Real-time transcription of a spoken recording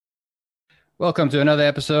Welcome to another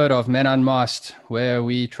episode of Men Unmasked, where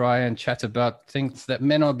we try and chat about things that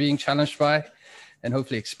men are being challenged by and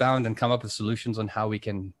hopefully expound and come up with solutions on how we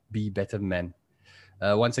can be better men.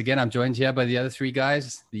 Once again, I'm joined here by the other three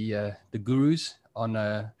guys, the gurus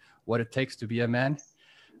on what it takes to be a man.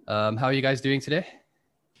 How are you guys doing today?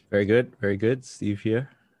 Very good, very good. Steve here.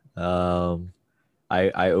 I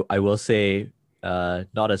will say,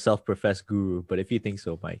 not a self-professed guru, but if you think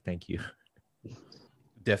so, Mike, thank you.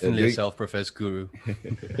 Definitely a self-professed guru.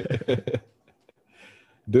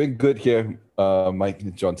 Doing good here,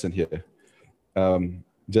 Mike Johnson here.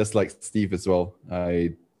 Just like Steve as well,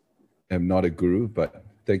 I am not a guru, but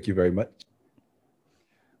thank you very much.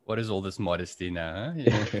 What is all this modesty now? Huh?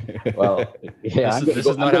 Yeah. Well, yeah, this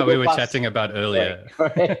is not how we were chatting about earlier.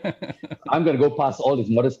 Right. I'm going to go past all this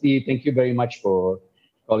modesty. Thank you very much for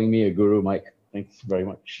calling me a guru, Mike. Thanks very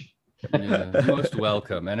much. Yeah, most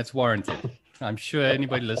welcome, and it's warranted. I'm sure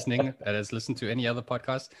anybody listening that has listened to any other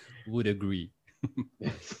podcast would agree.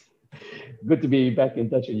 Good to be back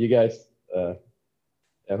in touch with you guys. I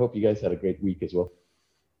hope you guys had a great week as well.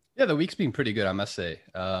 Yeah, the week's been pretty good, I must say.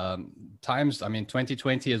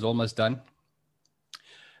 2020 is almost done.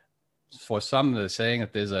 For some, they're saying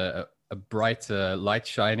that there's a bright light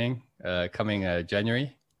shining coming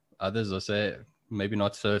January. Others will say maybe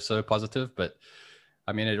not so positive, but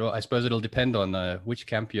I mean, I suppose it'll depend on which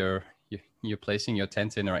camp you're placing your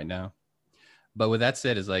tent in right now. But with that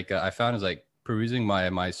said, I found perusing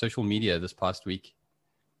my social media this past week.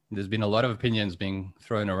 There's been a lot of opinions being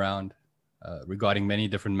thrown around regarding many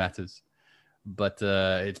different matters, but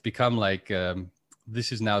it's become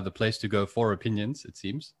this is now the place to go for opinions, it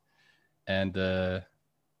seems. And I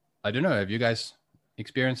don't know, have you guys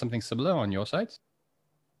experienced something similar on your sides?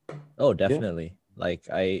 Oh, definitely. Yeah.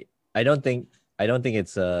 I don't think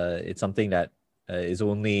it's something that is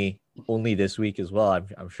only this week as well.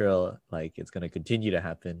 I'm sure it's going to continue to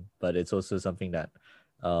happen, but it's also something that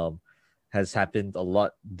has happened a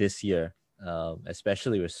lot this year,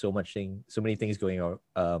 especially with so many things going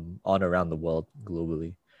on around the world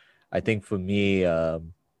globally. I think for me, the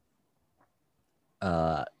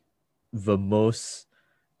most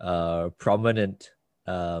prominent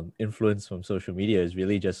influence from social media is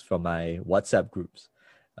really just from my WhatsApp groups.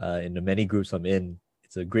 In the many groups I'm in,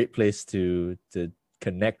 it's a great place to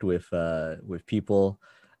connect with people,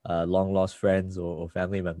 long lost friends or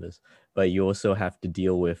family members. But you also have to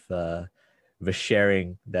deal with the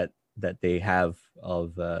sharing that they have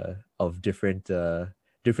of different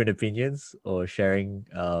opinions, or sharing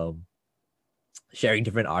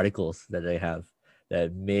different articles that they have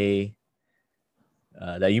that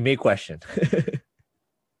you may question.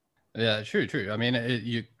 Yeah, true. I mean,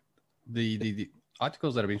 the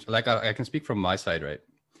articles that have been I can speak from my side, right?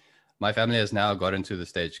 My family has now gotten to the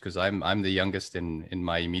stage because I'm the youngest in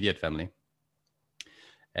my immediate family,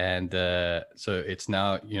 and so it's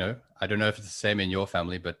now, I don't know if it's the same in your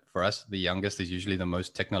family, but for us, the youngest is usually the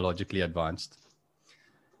most technologically advanced,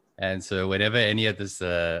 and so whenever any of this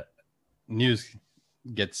news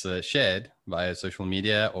gets shared via social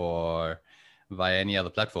media or via any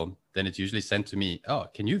other platform, then it's usually sent to me. Oh,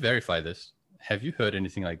 can you verify this? Have you heard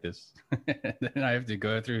anything like this? Then I have to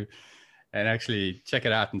go through and actually check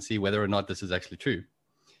it out and see whether or not this is actually true,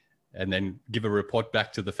 and then give a report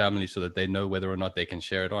back to the family so that they know whether or not they can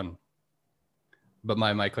share it on. But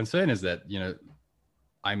my concern is that,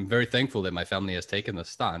 I'm very thankful that my family has taken this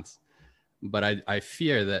stance, but I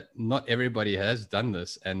fear that not everybody has done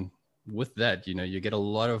this. And with that, you get a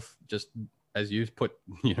lot of, just as you put,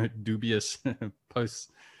 dubious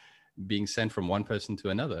posts being sent from one person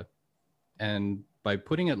to another. And by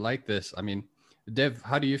putting it like this, I mean, Dev,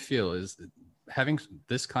 how do you feel is having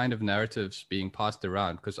this kind of narratives being passed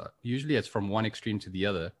around? Because usually it's from one extreme to the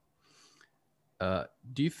other.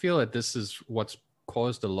 Do you feel that this is what's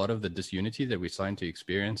caused a lot of the disunity that we're starting to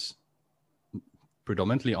experience,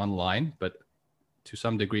 predominantly online, but to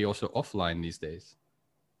some degree also offline these days?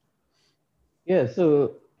 Yeah,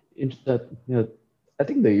 so I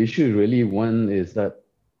think the issue really one is that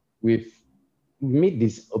we've made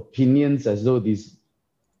these opinions as though these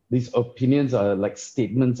opinions are like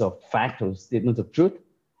statements of fact or statements of truth,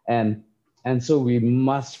 and so we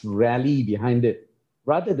must rally behind it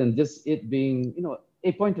rather than just it being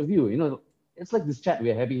a point of view. It's like this chat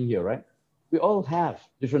we're having here, right? We all have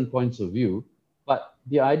different points of view, but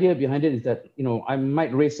the idea behind it is that I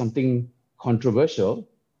might raise something controversial,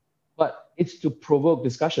 but it's to provoke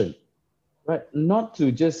discussion, right? Not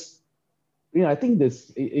to just I think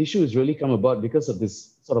this issue has really come about because of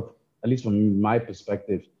this sort of, at least from my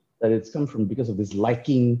perspective, that it's come from because of this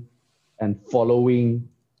liking and following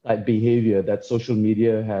type behavior that social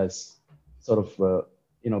media has sort of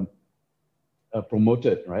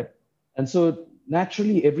promoted, right? And so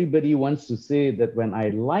naturally, everybody wants to say that when I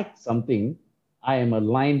like something, I am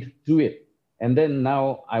aligned to it. And then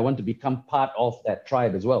now I want to become part of that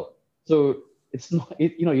tribe as well. So it's not,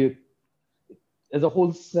 there's a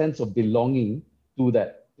whole sense of belonging to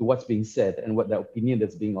that, to what's being said and what the opinion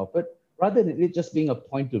that's being offered, rather than it just being a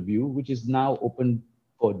point of view, which is now open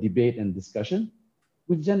for debate and discussion,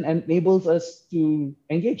 which then enables us to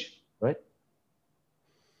engage, right?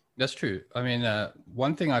 That's true. I mean,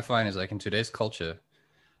 one thing I find is like in today's culture,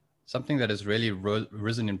 something that has really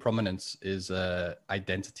risen in prominence is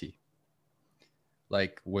identity.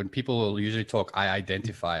 Like when people will usually talk, I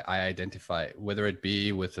identify, whether it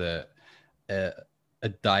be with a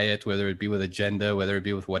diet, whether it be with a gender, whether it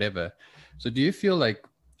be with whatever. So do you feel like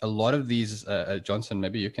a lot of these, Johnson,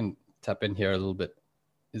 maybe you can tap in here a little bit,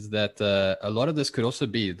 is that a lot of this could also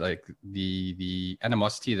be like the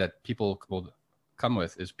animosity that people will come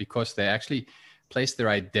with is because they actually place their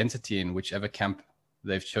identity in whichever camp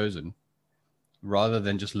they've chosen, rather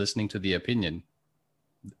than just listening to the opinion.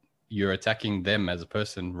 You're attacking them as a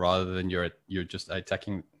person rather than you're just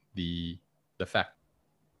attacking the fact.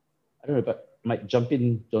 I don't know, but I might jump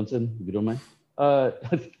in, Johnson, if you don't mind.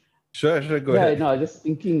 Sure, go ahead. No, I was just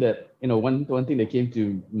thinking that, one thing that came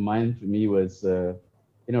to mind for me was,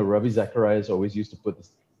 Ravi Zacharias always used to put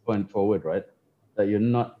this point forward, right? That you're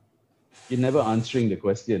never answering the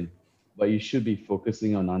question, but you should be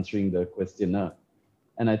focusing on answering the questioner.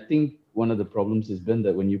 And I think one of the problems has been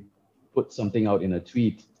that when you put something out in a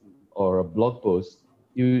tweet or a blog post,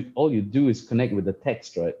 all you do is connect with the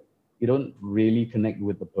text, right? You don't really connect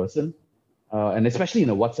with the person. And especially in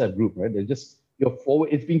a WhatsApp group, right?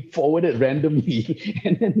 It's being forwarded randomly.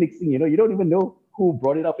 And then next thing you know, you don't even know who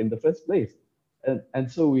brought it up in the first place.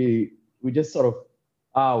 And so we just sort of,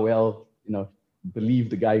 believe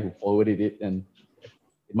the guy who forwarded it, and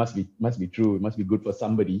it must be true. It must be good for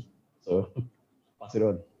somebody. So pass it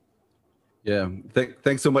on. Yeah,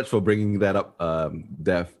 thanks so much for bringing that up,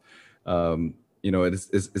 Dev.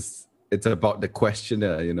 It's about the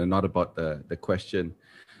questioner, not about the question.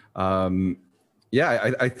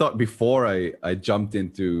 I thought before I jumped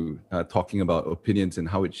into talking about opinions and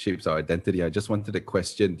how it shapes our identity, I just wanted to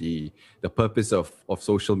question the purpose of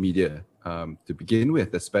social media to begin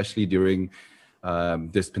with, especially during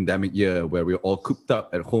this pandemic year where we're all cooped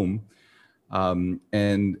up at home,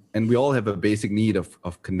 and we all have a basic need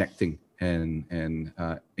of connecting and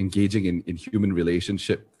engaging in human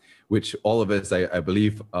relationship, which all of us, I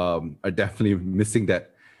believe, are definitely missing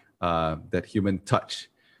that human touch.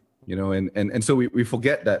 And so we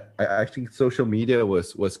forget that I think social media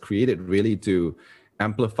was created really to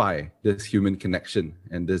amplify this human connection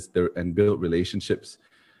and build relationships.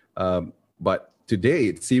 But today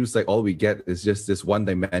it seems like all we get is just this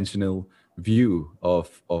one-dimensional view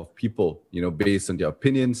of people, based on their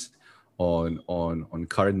opinions on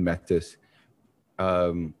current matters.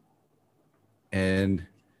 And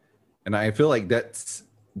I feel like that's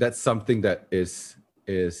something that is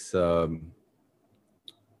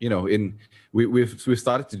we've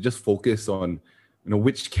started to just focus on,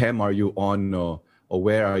 which camp are you on or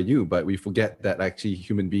where are you, but we forget that actually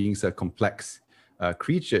human beings are complex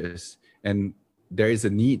creatures, and there is a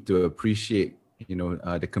need to appreciate,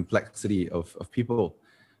 the complexity of people.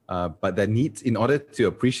 But in order to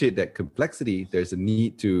appreciate that complexity, there's a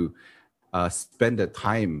need to spend the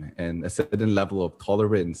time and a certain level of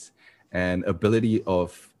tolerance and ability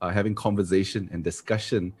of having conversation and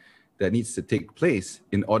discussion that needs to take place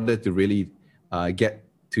in order to really get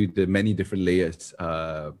to the many different layers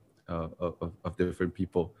of different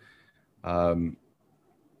people.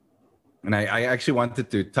 And I actually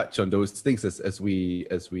wanted to touch on those things as we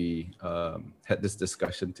had this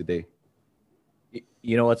discussion today.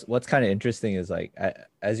 What's kind of interesting is like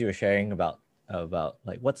as you were sharing about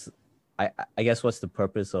like I guess what's the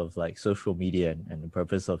purpose of like social media and the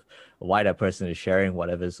purpose of why that person is sharing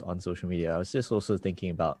whatever's on social media. I was just also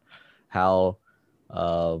thinking about how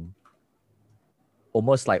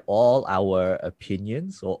almost like all our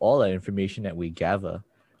opinions or all our information that we gather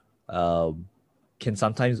can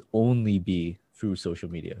sometimes only be through social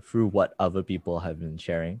media, through what other people have been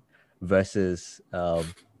sharing, versus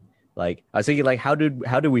like I was thinking, like how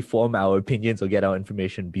do we form our opinions or get our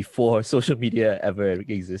information before social media ever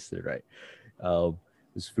existed, right? It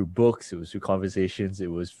was through books, it was through conversations,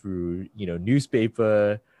 it was through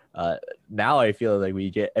newspaper. Now I feel like we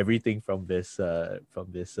get everything from this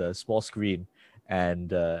small screen,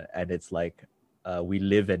 and it's like we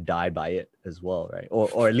live and die by it as well, right?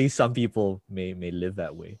 Or at least some people may live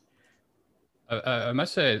that way. I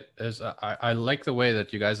must say, I like the way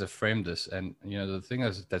that you guys have framed this, and the thing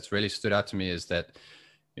that's really stood out to me is that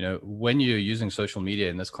You know, when you're using social media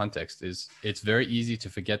in this context, it's very easy to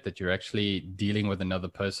forget that you're actually dealing with another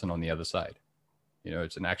person on the other side. You know,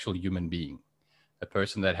 it's an actual human being, a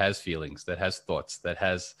person that has feelings, that has thoughts, that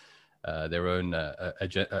has their own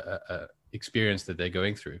experience that they're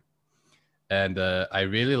going through. And I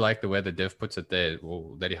really like the way that Dev puts it there,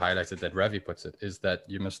 or that he highlighted, that Ravi puts it, is that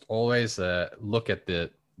you must always look at the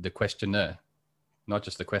questioner, not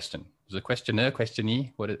just the question. Is it questioner,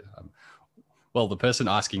 questionee? Well, the person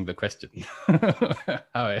asking the question,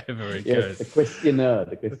 however it goes. The questioner.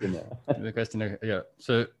 The questioner, yeah.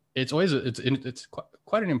 So it's always it's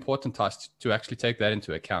quite an important task to actually take that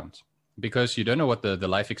into account, because you don't know what the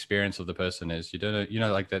life experience of the person is. You don't know, you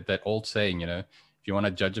know, like that old saying, you know, if you want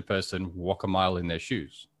to judge a person, walk a mile in their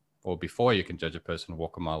shoes, or before you can judge a person,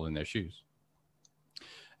 walk a mile in their shoes.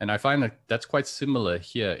 And I find that that's quite similar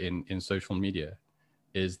here in social media,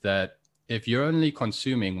 is that if you're only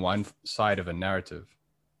consuming one side of a narrative,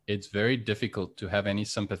 it's very difficult to have any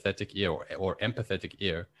sympathetic ear or empathetic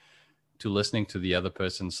ear to listening to the other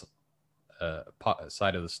person's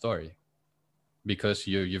side of the story, because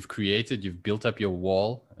you've built up your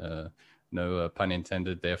wall. No pun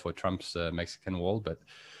intended there for Trump's Mexican wall, but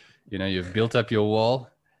you know, you've built up your wall,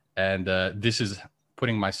 and this is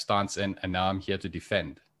putting my stance in, and now I'm here to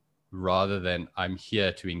defend, rather than I'm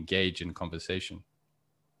here to engage in conversation.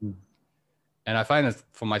 And I find that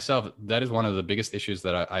for myself, that is one of the biggest issues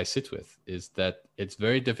that I sit with, is that it's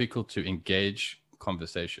very difficult to engage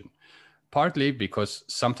conversation. Partly because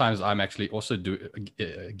sometimes I'm actually also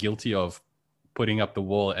guilty of putting up the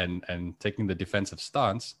wall and taking the defensive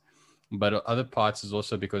stance. But other parts is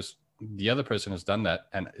also because the other person has done that,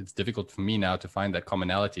 and it's difficult for me now to find that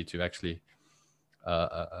commonality to actually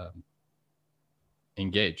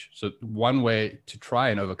engage. So one way to try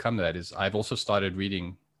and overcome that is I've also started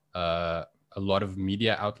reading a lot of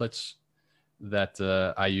media outlets that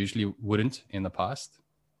I usually wouldn't in the past,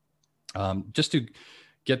 just to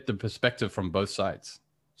get the perspective from both sides.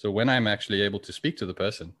 So when I'm actually able to speak to the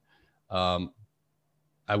person,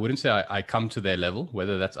 I wouldn't say I come to their level,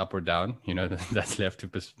 whether that's up or down, you know, that's left to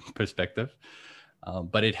perspective.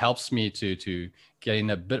 But it helps me to gain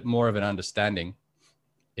a bit more of an understanding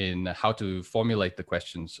in how to formulate the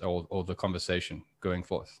questions or the conversation going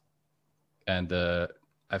forth. And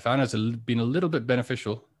I found it's been a little bit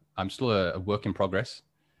beneficial. I'm still a work in progress.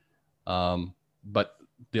 But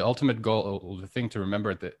the ultimate goal, or the thing to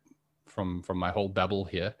remember that from my whole babble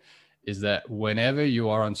here, is that whenever you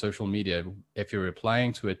are on social media, if you're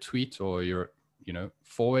replying to a tweet or you're, you know,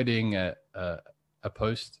 forwarding a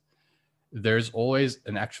post, there's always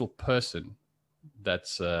an actual person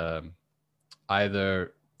that's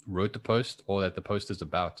either wrote the post or that the post is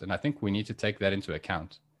about. And I think we need to take that into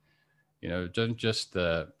account. You know, don't just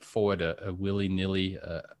forward a willy-nilly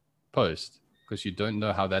post, because you don't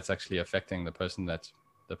know how that's actually affecting the person that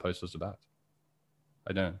the post was about.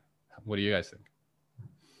 I don't know. What do you guys think?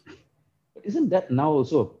 But isn't that now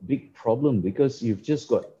also a big problem, because you've just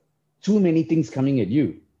got too many things coming at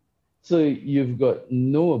you? So you've got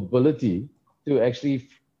no ability to actually,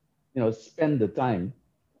 you know, spend the time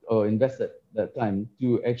or invest that time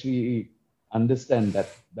to actually understand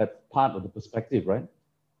that part of the perspective, right?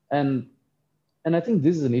 And I think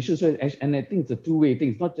this is an issue. So, and I think it's a two-way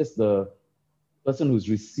thing. It's not just the person who's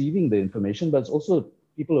receiving the information, but it's also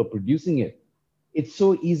people who are producing it. It's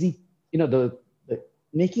so easy, you know, the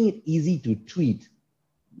making it easy to tweet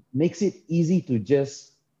makes it easy to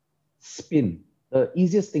just spin. The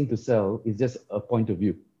easiest thing to sell is just a point of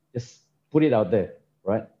view. Just put it out there,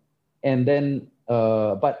 right? And then,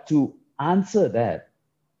 but to answer that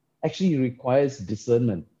actually requires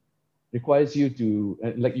discernment. Requires you to,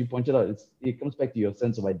 like you pointed out, it comes back to your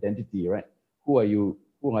sense of identity, right? Who are you?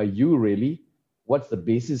 Who are you really? What's the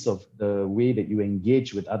basis of the way that you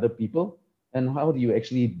engage with other people? And how do you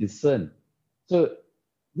actually discern? So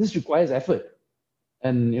this requires effort.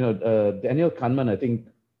 And, you know, Daniel Kahneman, I think,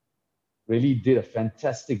 really did a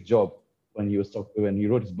fantastic job when he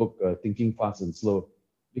wrote his book, Thinking Fast and Slow,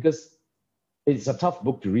 because it's a tough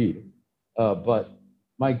book to read. But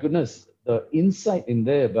my goodness, the insight in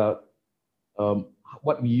there about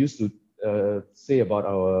what we used to say about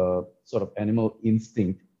our sort of animal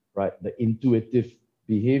instinct, right? The intuitive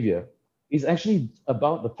behavior is actually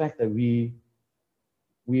about the fact that we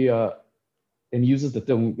are, and uses the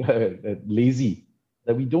term lazy,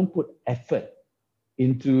 that we don't put effort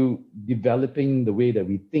into developing the way that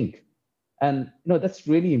we think. And you know, that's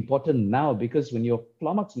really important now, because when you're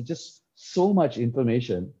flummoxed with just so much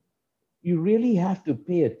information, you really have to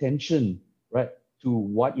pay attention, right, to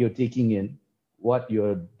what you're taking in, what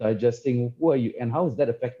you're digesting, who are you, and how is that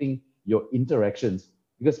affecting your interactions?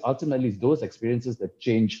 because ultimately it's those experiences that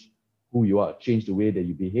change who you are, change the way that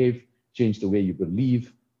you behave, change the way you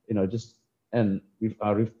believe, and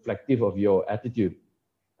are reflective of your attitude.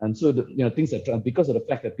 And so, things that, because of the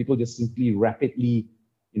fact that people just simply rapidly,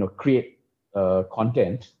 create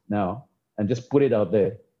content now and just put it out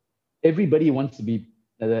there, everybody wants to be,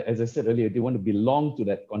 as I said earlier, they want to belong to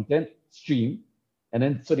that content stream, and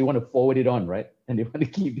then so they want to forward it on, right? And they want to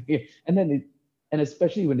keep doing it. And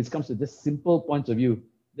especially when it comes to just simple points of view,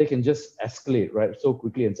 they can just escalate, right, so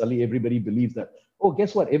quickly, and suddenly everybody believes that, oh,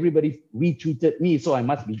 guess what? Everybody retweeted me, so I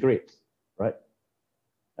must be great, right?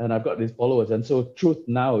 And I've got these followers. And so truth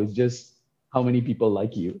now is just how many people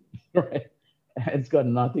like you, right? It's got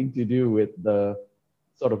nothing to do with the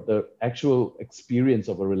sort of the actual experience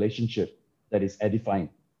of a relationship that is edifying.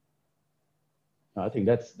 I think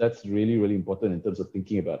that's really, really important in terms of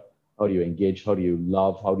thinking about how do you engage, how do you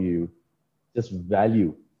love, how do you just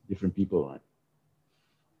value different people, right?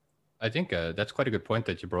 I think that's quite a good point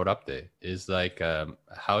that you brought up there, is like,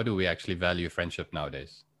 how do we actually value friendship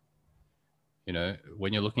nowadays?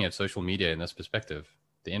 When you're looking at social media in this perspective,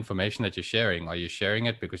 the information that you're sharing, are you sharing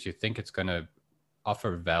it because you think it's going to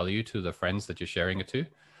offer value to the friends that you're sharing it to?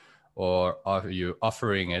 Or are you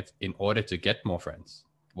offering it in order to get more friends?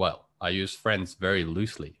 Well, I use friends very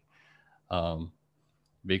loosely,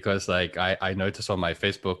 because like I notice on my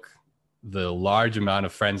Facebook the large amount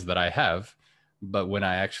of friends that I have, but when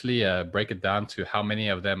I actually break it down to how many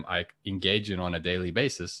of them I engage in on a daily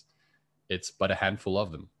basis, it's but a handful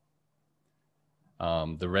of them.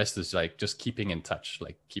 The rest is like just keeping in touch,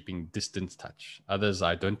 like keeping distant touch. Others,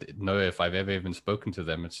 I don't know if I've ever even spoken to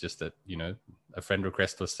them. It's just that, a friend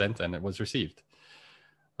request was sent and it was received.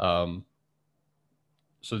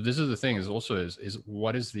 So this is the thing, is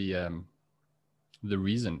what is the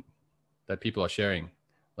reason that people are sharing?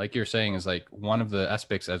 Like you're saying, is like one of the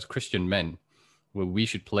aspects as Christian men where we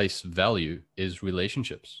should place value is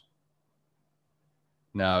relationships.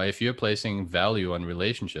 Now, if you're placing value on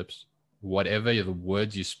relationships, whatever the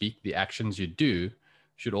words you speak, the actions you do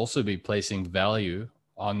should also be placing value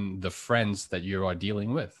on the friends that you are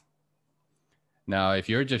dealing with. Now, if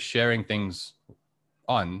you're just sharing things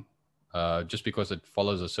on just because it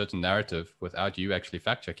follows a certain narrative without you actually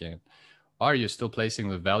fact checking it, are you still placing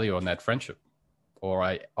the value on that friendship?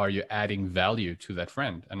 Or are you adding value to that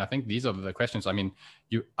friend? And I think these are the questions. I mean,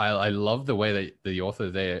 I love the way that the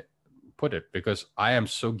author there put it, because I am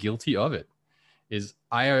so guilty of it. Is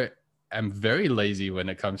I am very lazy when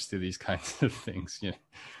it comes to these kinds of things.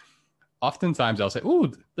 Oftentimes I'll say,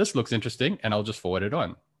 "Oh, this looks interesting," and I'll just forward it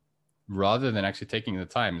on, rather than actually taking the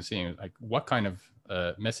time and seeing like what kind of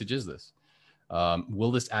message is this?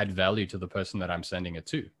 Will this add value to the person that I'm sending it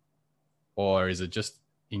to, or is it just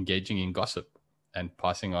engaging in gossip and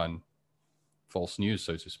passing on false news,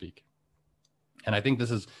 so to speak? And I think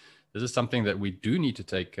this is something that we do need to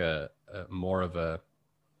take more of a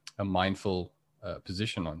mindful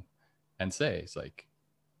position on, and say, it's like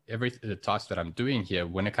the task that I'm doing here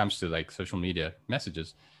when it comes to like social media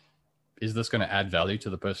messages, is this going to add value to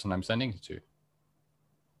the person I'm sending it to,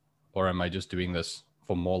 or am I just doing this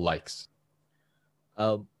for more likes?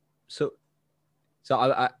 So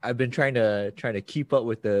I've been trying to keep up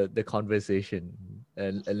with the conversation,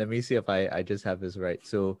 and let me see if I just have this right.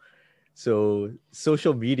 So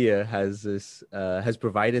social media has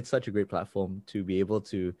provided such a great platform to be able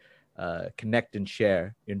to connect and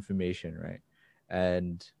share information, right?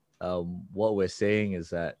 And what we're saying is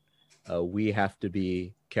that we have to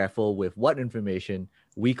be careful with what information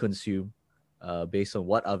we consume based on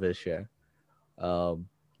what others share.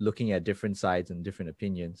 Looking at different sides and different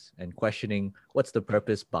opinions, and questioning what's the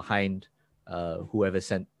purpose behind whoever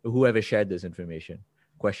shared this information,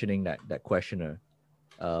 questioning that questioner.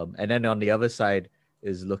 And then on the other side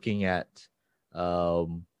is looking at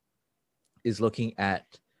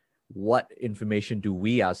what information do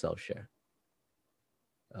we ourselves share,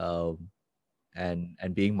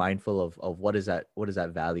 and being mindful of what is that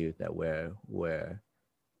value that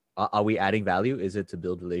are we adding value? Is it to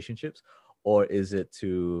build relationships, or is it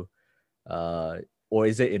in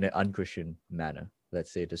an unchristian manner?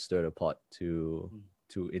 Let's say to stir the pot, to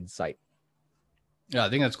incite. Yeah, I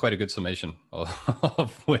think that's quite a good summation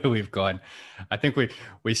of where we've gone. I think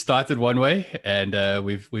we started one way, and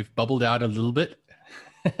we've bubbled out a little bit.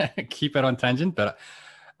 Keep it on tangent, but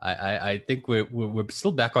I think we're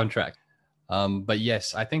still back on track. But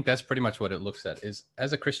yes, I think that's pretty much what it looks at, is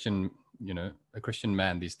as a Christian, a Christian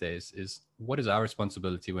man these days, is what is our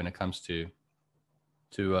responsibility when it comes to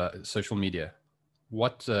social media?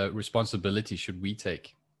 What responsibility should we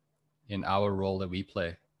take in our role that we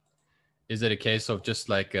play? Is it a case of just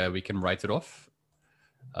like we can write it off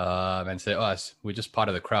and say, oh, we're just part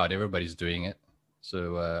of the crowd. Everybody's doing it.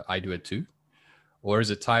 So I do it too. Or is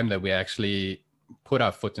it time that we actually put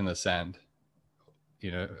our foot in the sand,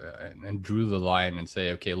 and drew the line and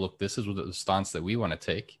say, okay, look, this is the stance that we want to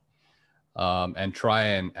take, and try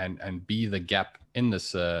and be the gap in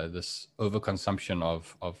this this overconsumption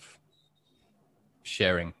of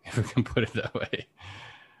sharing, if we can put it that way.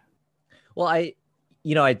 Well, I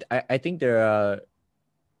think there are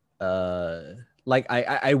like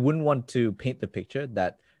I wouldn't want to paint the picture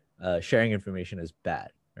that sharing information is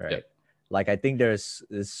bad, right? Yep. Like I think there's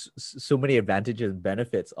so many advantages and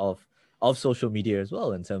benefits of social media as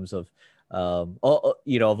well, in terms of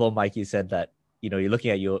although Mikey said that you're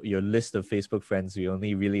looking at your list of Facebook friends, you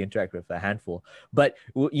only really interact with a handful, but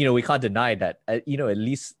we can't deny that at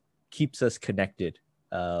least keeps us connected.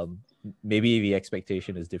 Maybe the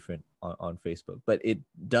expectation is different on Facebook, but it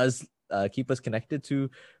does keep us connected to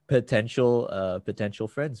potential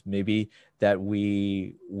friends, maybe that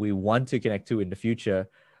we want to connect to in the future,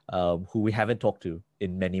 who we haven't talked to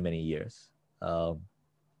in many years.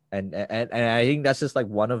 And I think that's just like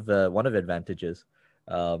one of the advantages,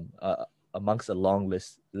 amongst a long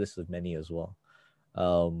list of many as well.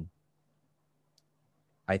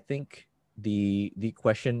 I think the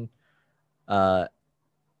question, I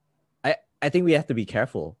think we have to be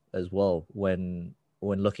careful as well when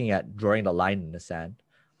looking at drawing the line in the sand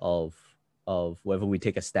of whether we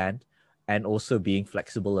take a stand, and also being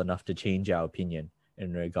flexible enough to change our opinion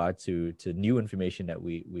in regard to new information that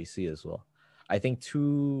we see as well. I think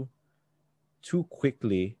too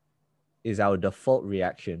quickly is our default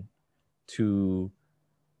reaction to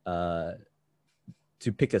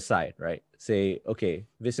pick a side, right? Say, okay,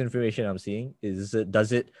 this information I'm seeing,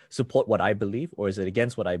 does it support what I believe, or is it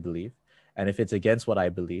against what I believe? And if it's against what I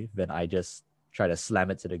believe, then I just try to slam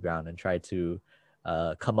it to the ground and try to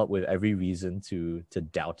come up with every reason to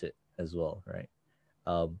doubt it as well, right?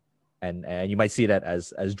 And you might see that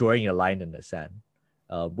as drawing a line in the sand,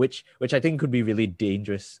 which I think could be really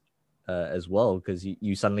dangerous as well, because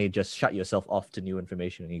you suddenly just shut yourself off to new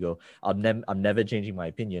information and you go, I'm never changing my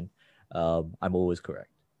opinion. I'm always correct.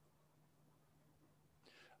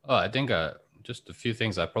 Oh, I think just a few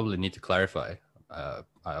things I probably need to clarify. I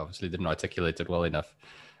obviously didn't articulate it well enough.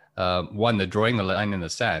 One, the drawing the line in the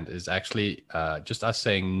sand is actually just us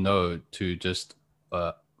saying no to just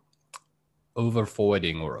over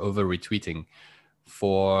forwarding or over retweeting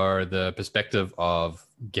for the perspective of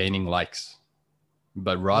gaining likes,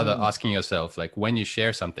 but rather asking yourself, like, when you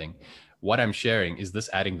share something, what I'm sharing, is this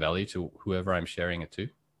adding value to whoever I'm sharing it to?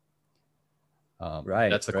 Right.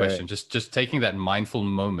 That's the question. Just taking that mindful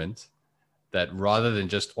moment, that rather than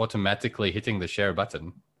just automatically hitting the share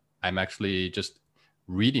button, I'm actually just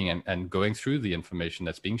reading and going through the information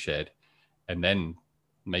that's being shared, and then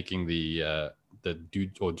making doing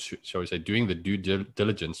the due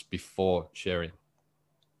diligence before sharing.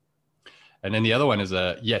 And then the other one is,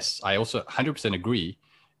 yes, I also 100% agree.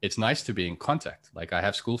 It's nice to be in contact. Like, I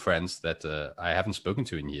have school friends that I haven't spoken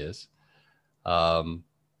to in years.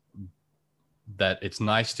 That it's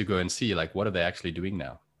nice to go and see, like, what are they actually doing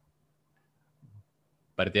now?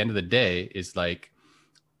 But at the end of the day, is like,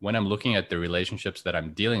 when I'm looking at the relationships that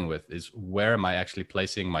I'm dealing with, is where am I actually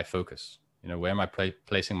placing my focus? Where am I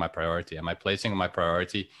placing my priority? Am I placing my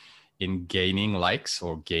priority in gaining likes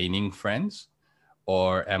or gaining friends?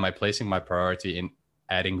 Or am I placing my priority in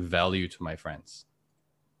adding value to my friends?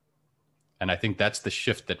 And I think that's the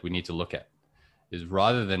shift that we need to look at, is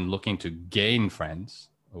rather than looking to gain friends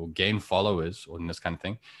or gain followers or this kind of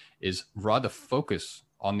thing, is rather focus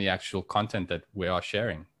on the actual content that we are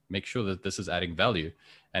sharing. Make sure that this is adding value.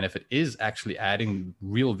 And if it is actually adding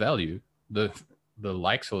real value, the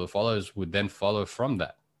likes or the followers would then follow from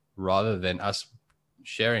that, rather than us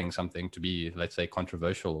sharing something to be, let's say,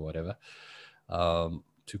 controversial or whatever,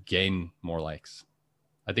 to gain more likes.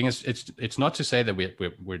 I think it's not to say that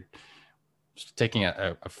we're taking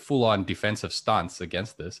a full-on defensive stance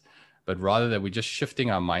against this, but rather that we're just shifting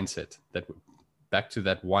our mindset, that back to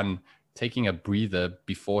that one, taking a breather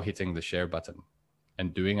before hitting the share button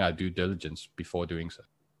and doing our due diligence before doing so.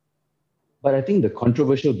 But I think the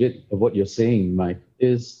controversial bit of what you're saying, Mike,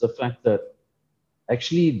 is the fact that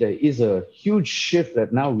actually there is a huge shift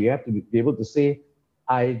that now we have to be able to say,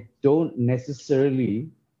 I don't necessarily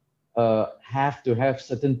have to have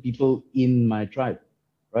certain people in my tribe,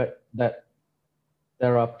 right? That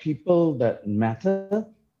there are people that matter,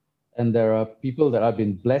 and there are people that I've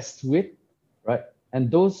been blessed with, right?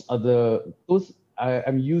 And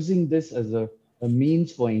I'm using this as a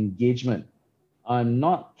means for engagement. I'm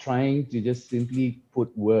not trying to just simply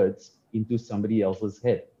put words into somebody else's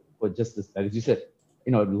head, or just as you said,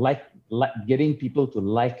 getting people to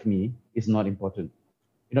like me is not important.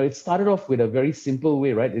 It started off with a very simple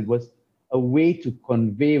way, right? It was a way to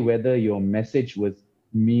convey whether your message was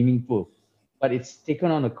meaningful, but it's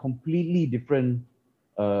taken on a completely different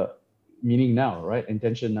uh, meaning now, right?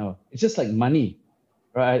 Intention now. It's just like money,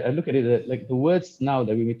 right? I look at it like the words now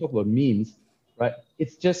that when we talk about memes, right?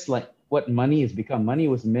 It's just like what money has become. Money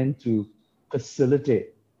was meant to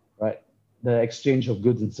facilitate, right, the exchange of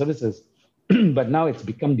goods and services, but now it's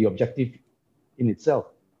become the objective in itself.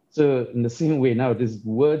 So in the same way now, these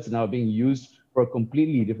words now being used for a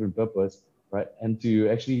completely different purpose, right? And to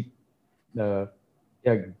actually, yeah,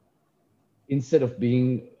 instead of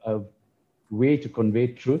being a way to convey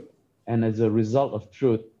truth, and as a result of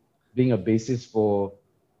truth, being a basis for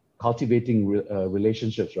cultivating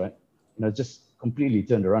relationships, right? Just completely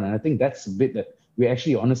turned around. And I think that's a bit that we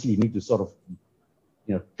actually honestly need to sort of,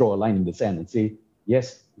 draw a line in the sand and say,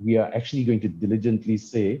 yes, we are actually going to diligently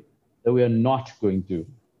say that we are not going to,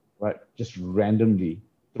 right, just randomly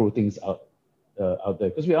throw things out there,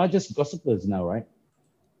 because we are just gossipers now, right?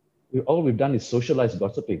 All we've done is socialize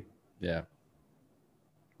gossiping. Yeah,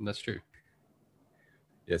 that's true.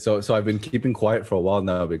 Yeah, so I've been keeping quiet for a while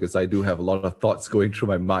now because I do have a lot of thoughts going through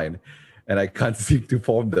my mind, and I can't seem to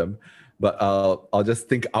form them. But I'll just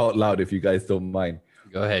think out loud if you guys don't mind.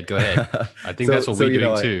 Go ahead. I think that's what we're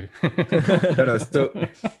doing too. No, so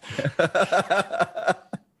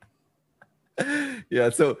yeah,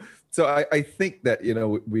 so I think that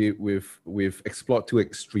we've explored two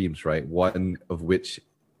extremes, right? One of which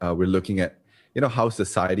we're looking at how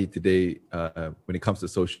society today, when it comes to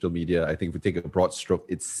social media, I think if we take a broad stroke,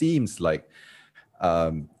 it seems like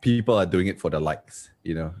people are doing it for the likes,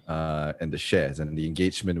 and the shares and the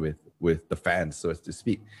engagement with the fans, so as to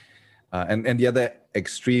speak. And the other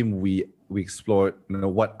extreme, we explored,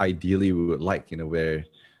 what ideally we would like, where,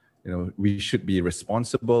 we should be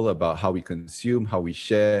responsible about how we consume, how we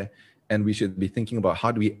share, and we should be thinking about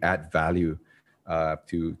how do we add value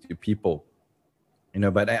to people.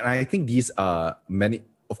 But and I think these are many.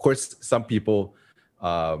 Of course, some people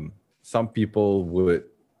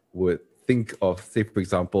would think of, say, for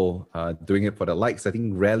example, doing it for the likes. I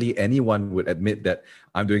think rarely anyone would admit that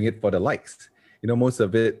I'm doing it for the likes. Most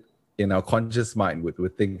of it in our conscious mind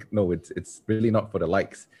would think, no, it's really not for the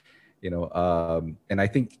likes. And I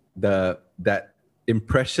think that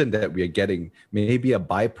impression that we are getting may be a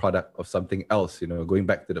byproduct of something else. Going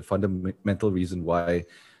back to the fundamental reason why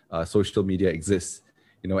social media exists,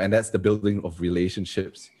 and that's the building of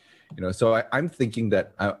relationships. So I'm thinking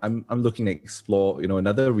that I'm looking to explore,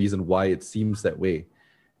 another reason why it seems that way,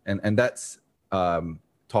 and that's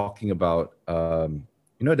talking about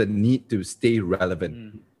the need to stay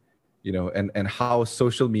relevant, and how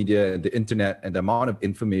social media and the internet and the amount of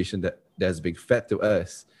information that has been fed to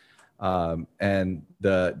us, and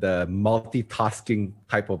the multitasking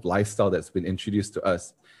type of lifestyle that's been introduced to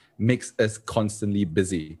us makes us constantly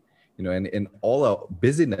busy. And in all our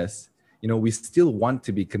busyness, we still want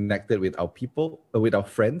to be connected with our people, with our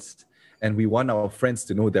friends, and we want our friends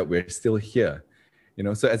to know that we're still here.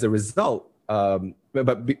 So as a result,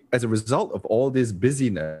 as a result of all this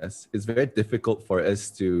busyness, it's very difficult for us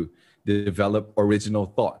to develop original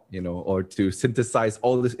thought, or to synthesize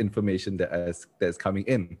all this information that's coming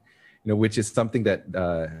in, which is something that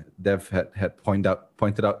Dev had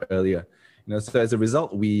pointed out earlier. So as a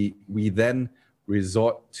result, we then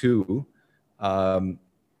resort to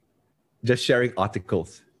just sharing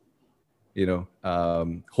articles,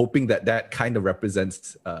 hoping that kind of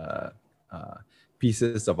represents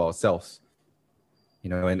pieces of ourselves,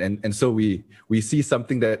 and so we see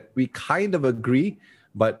something that we kind of agree,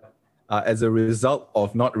 but as a result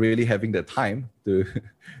of not really having the time to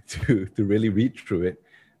really read through it,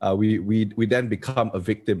 we then become a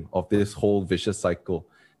victim of this whole vicious cycle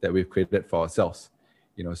that we've created for ourselves.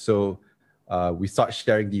 So we start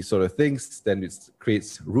sharing these sort of things, then it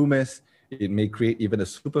creates rumors. It may create even a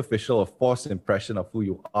superficial or false impression of who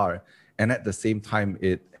you are, and at the same time,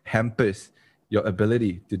 it hampers your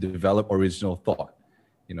ability to develop original thought.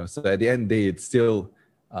 So at the end of the day, it's still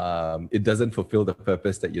it doesn't fulfill the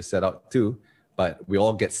purpose that you set out to, but we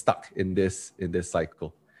all get stuck in this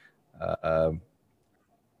cycle. I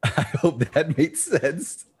hope that made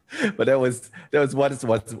sense, but that was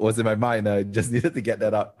what was in my mind. I just needed to get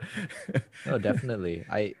that out. No, definitely.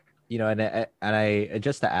 I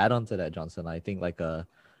just to add on to that, Johnson, I think like a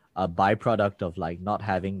byproduct of like not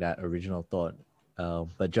having that original thought,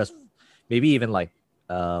 but just maybe even like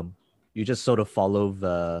you just sort of follow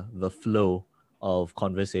the flow of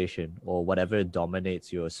conversation or whatever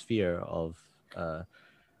dominates your sphere of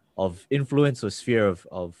influence or sphere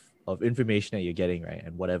of information that you're getting, right,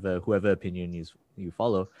 and whoever opinion you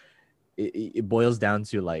follow, it boils down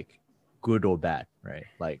to like good or bad, right?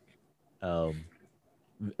 Like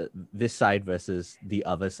this side versus the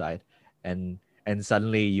other side, and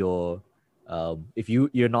suddenly if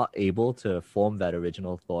you're not able to form that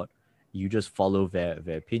original thought, you just follow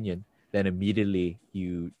their opinion, then immediately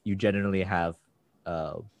you generally have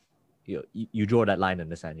you draw that line in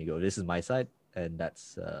the sand. You go, this is my side, and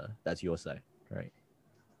that's your side, right?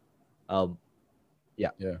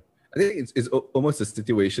 Yeah. I think it's almost a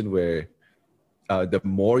situation where the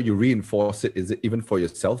more you reinforce it, is it even for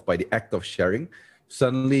yourself by the act of sharing,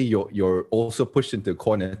 suddenly you're also pushed into a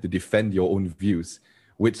corner to defend your own views,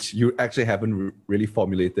 which you actually haven't really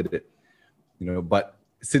formulated it, but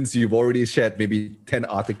since you've already shared maybe 10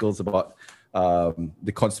 articles about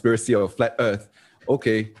the conspiracy of flat earth,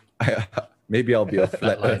 okay, maybe I'll be a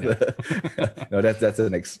flat earther. No, that's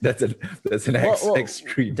an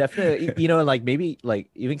extreme. Definitely, like maybe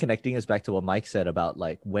like even connecting us back to what Mike said about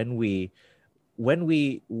like when we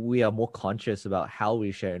are more conscious about how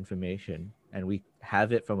we share information and we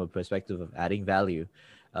have it from a perspective of adding value.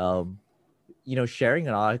 Sharing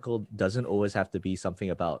an article doesn't always have to be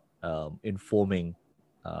something about informing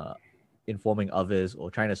others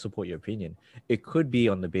or trying to support your opinion. It could be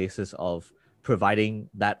on the basis of providing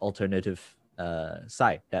that alternative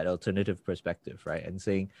side, that alternative perspective, right? And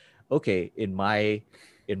saying, okay, in my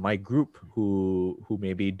group who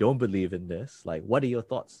maybe don't believe in this, like, what are your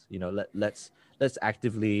thoughts? Let's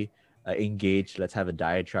actively engage. Let's have a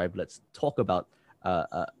diatribe. Let's talk about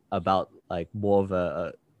like more of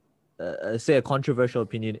a say a controversial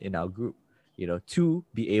opinion in our group, to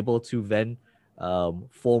be able to then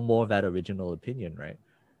form more of that original opinion, right?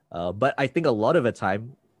 But I think a lot of the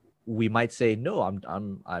time we might say, no,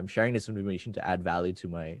 I'm sharing this information to add value to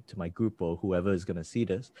my group or whoever is going to see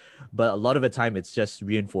this. But a lot of the time it's just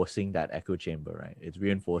reinforcing that echo chamber, right? It's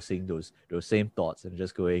reinforcing those same thoughts and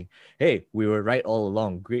just going, hey, we were right all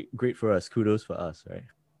along. Great for us. Kudos for us, right?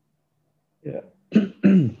 Yeah.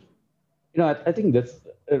 I think that's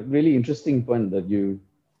a really interesting point that you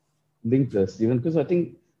linked there, Stephen, because I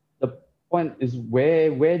think the point is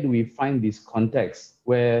where do we find these contexts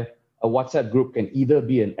where a WhatsApp group can either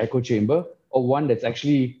be an echo chamber or one that's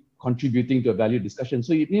actually contributing to a value discussion.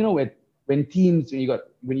 So when Teams, when you're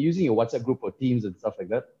using your WhatsApp group or Teams and stuff like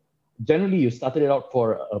that, generally you started it out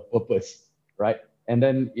for a purpose, right? And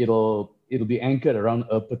then it'll be anchored around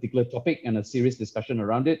a particular topic and a serious discussion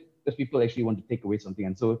around it because people actually want to take away something.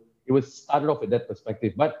 And so it was started off with that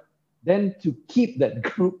perspective. But then to keep that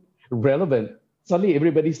group relevant, suddenly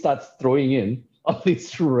everybody starts throwing in all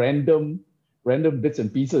these random bits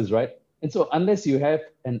and pieces, right? And so unless you have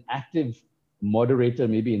an active moderator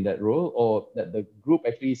maybe in that role, or that the group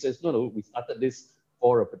actually says, no, we started this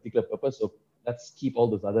for a particular purpose, so let's keep all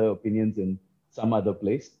those other opinions in some other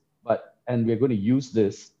place. And we're going to use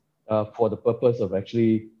this for the purpose of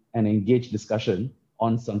actually an engaged discussion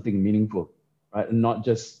on something meaningful, right? And not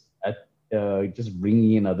just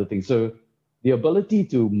bringing in other things. So the ability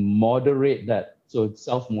to moderate that, so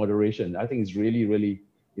self-moderation, I think is really, really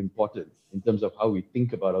important in terms of how we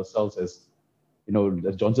think about ourselves as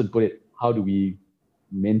Johnson put it, how do we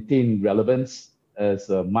maintain relevance, as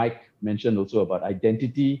Mike mentioned also about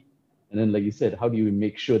identity. And then, like you said, how do you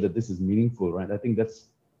make sure that this is meaningful, right? I think that's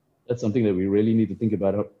something that we really need to think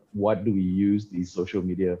about. What do we use these social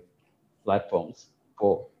media platforms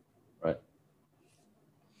for, right?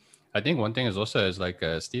 I think one thing is also like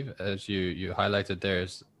Steve, as you highlighted there,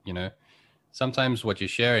 is sometimes what you're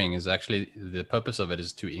sharing is actually the purpose of it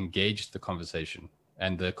is to engage the conversation,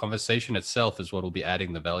 and the conversation itself is what will be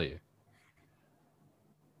adding the value.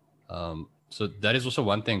 So that is also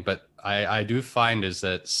one thing, but I do find is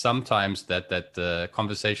that sometimes that the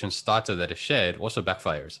conversation starter that is shared also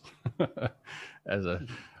backfires, as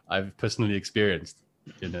I've personally experienced.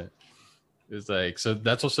 It's like, so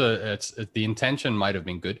that's also the intention might have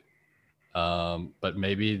been good, but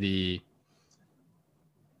maybe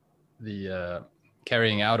the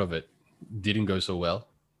carrying out of it didn't go so well.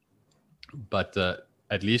 But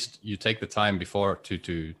at least you take the time before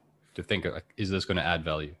to think, is this going to add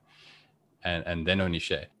value? And then only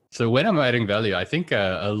share. So when I'm adding value, I think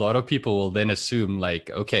a lot of people will then assume like,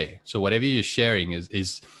 okay, so whatever you're sharing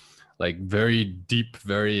is like very deep,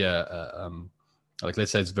 very like,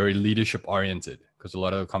 let's say it's very leadership oriented, because a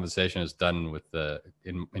lot of the conversation is done with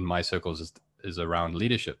in my circles is around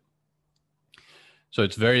leadership. So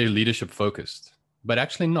it's very leadership focused, but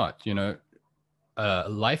actually not.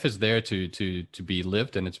 Life is there to be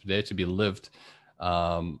lived, and it's there to be lived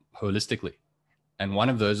holistically. And one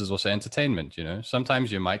of those is also entertainment.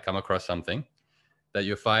 Sometimes you might come across something that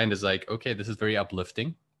you find is like, okay, this is very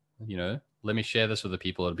uplifting. let me share this with the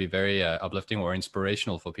people. It'll be very uplifting or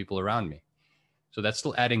inspirational for people around me. So that's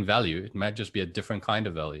still adding value. It might just be a different kind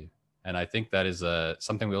of value. And I think that is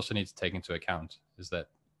something we also need to take into account, is that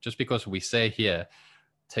just because we say here,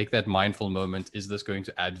 take that mindful moment, is this going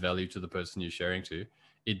to add value to the person you're sharing to?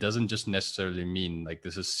 It doesn't just necessarily mean like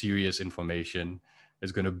this is serious information.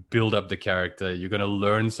 It's going to build up the character. You're going to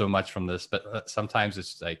learn so much from this. But sometimes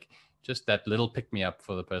it's like just that little pick me up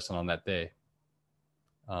for the person on that day.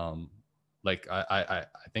 Like I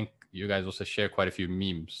think you guys also share quite a few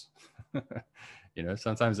memes.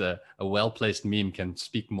 Sometimes a well-placed meme can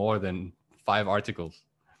speak more than 5 articles.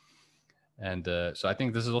 And so I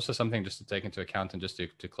think this is also something just to take into account and just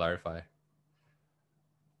to clarify.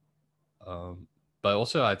 But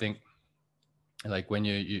also I think like when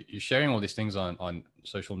you're sharing all these things on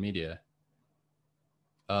social media,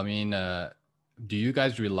 I mean, do you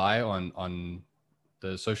guys rely on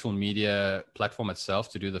the social media platform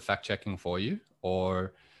itself to do the fact checking for you?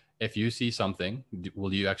 Or if you see something,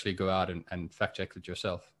 will you actually go out and fact check it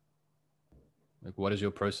yourself? Like, what is your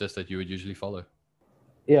process that you would usually follow?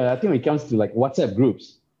 Yeah, I think when it comes to like WhatsApp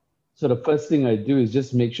groups, so the first thing I do is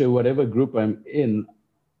just make sure whatever group I'm in,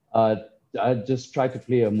 I just try to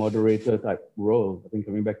play a moderator type role. I think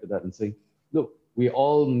coming back to that and saying, look, we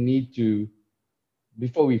all need to,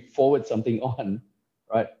 before we forward something on,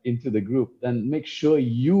 right, into the group, then make sure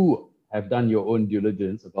you have done your own due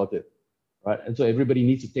diligence about it, right? And so everybody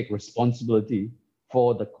needs to take responsibility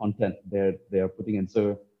for the content they're putting in.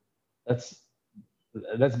 So that's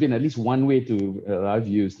been at least one way to I've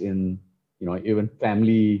used in even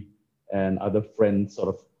family and other friends sort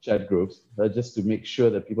of chat groups, just to make sure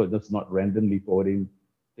that people are just not randomly forwarding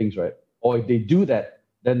things, right? Or if they do that,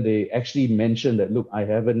 then they actually mention that, look, I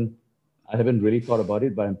haven't really thought about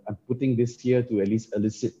it, but I'm putting this here to at least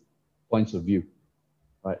elicit points of view,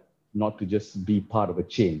 right? Not to just be part of a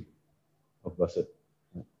chain of gossip.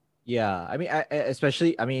 Yeah, I mean,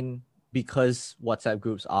 especially because WhatsApp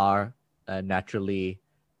groups are naturally,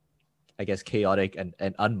 I guess, chaotic and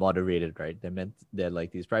unmoderated, right? They're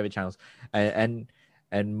like these private channels, and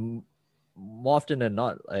more often than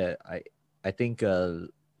not, I think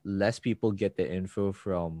less people get their info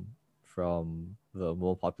from the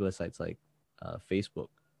more popular sites like Facebook,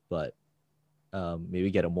 but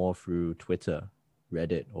maybe get it more through Twitter,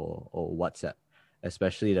 Reddit, or WhatsApp,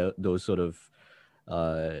 especially those sort of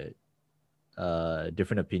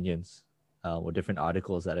different opinions or different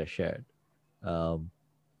articles that are shared. And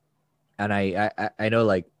I know,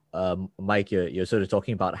 like, Mike, you're sort of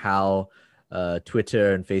talking about how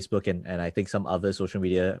Twitter and Facebook and I think some other social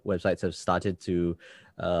media websites have started to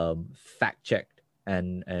fact check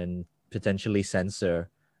and potentially censor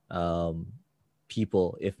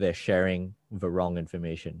people if they're sharing the wrong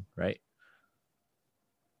information, right?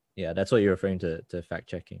 Yeah, that's what you're referring to fact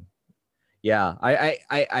checking. Yeah,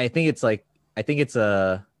 I think it's like,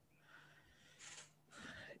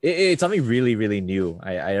 it's something really, really new.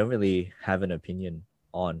 I don't really have an opinion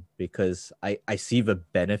on, because I see the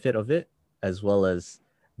benefit of it, as well as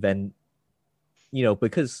then,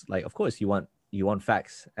 because, like, of course you want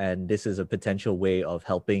facts, and this is a potential way of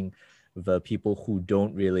helping the people who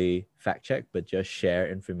don't really fact check but just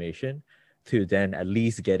share information to then at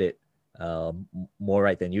least get it more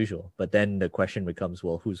right than usual. But then the question becomes,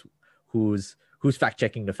 well, who's fact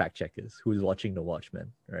checking the fact checkers? Who's watching the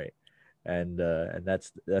watchmen, right? And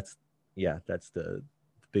that's the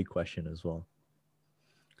big question as well.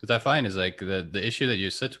 Because I find is like the issue that you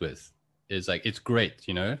sit with is like, it's great,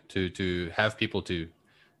 to have people to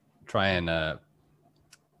try and how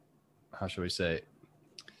should we say,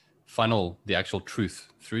 funnel the actual truth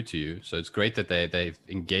through to you. So it's great that they've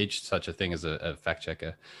engaged such a thing as a fact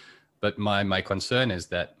checker. But my concern is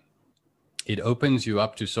that it opens you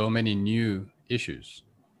up to so many new issues.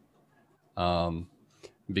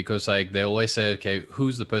 Because like they always say, okay,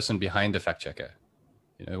 who's the person behind the fact checker?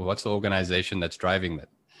 What's the organization that's driving that?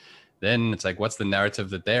 Then it's like, what's the narrative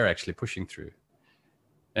that they're actually pushing through?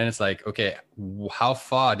 And it's like, okay, how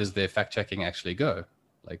far does their fact checking actually go?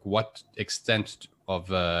 Like, what extent of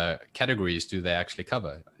categories do they actually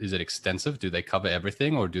cover? Is it extensive? Do they cover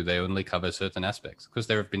everything, or do they only cover certain aspects? Because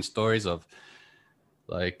there have been stories of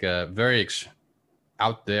like very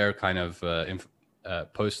out there kind of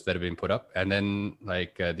posts that have been put up, and then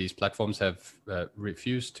like these platforms have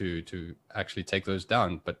refused to actually take those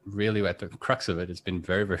down. But really, at the crux of it, it's been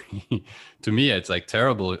very, very to me, it's like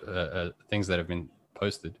terrible things that have been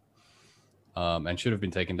posted and should have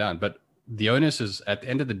been taken down. But the onus is, at the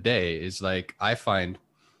end of the day, is like, I find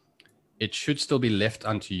it should still be left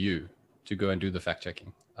unto you to go and do the fact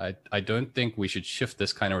checking. I don't think we should shift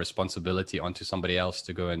this kind of responsibility onto somebody else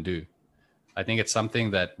to go and do. I think it's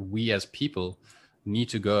something that we as people need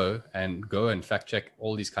to go and fact check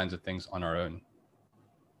all these kinds of things on our own.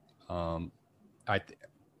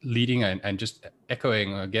 Leading and just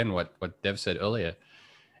echoing again what Dev said earlier,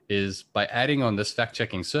 is by adding on this fact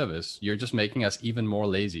checking service, you're just making us even more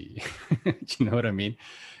lazy. You know what I mean?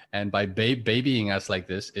 And by babying us like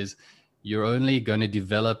this, is you're only going to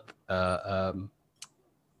develop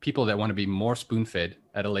people that want to be more spoon-fed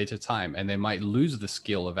at a later time, and they might lose the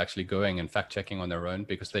skill of actually going and fact-checking on their own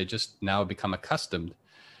because they just now become accustomed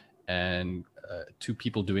and to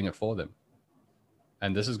people doing it for them.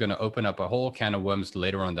 And this is going to open up a whole can of worms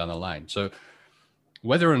later on down the line. So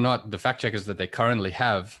whether or not the fact-checkers that they currently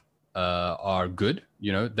have are good,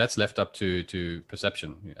 that's left up to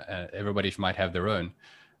perception. Everybody might have their own.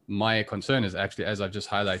 My concern is actually, as I've just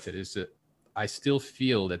highlighted, is that I still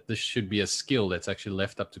feel that this should be a skill that's actually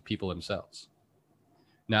left up to people themselves.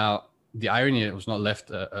 Now, the irony that was not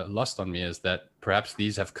lost on me is that perhaps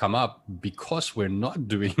these have come up because we're not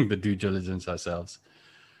doing the due diligence ourselves.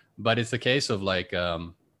 But it's a case of like,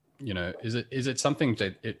 is it something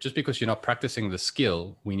that just because you're not practicing the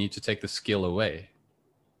skill, we need to take the skill away?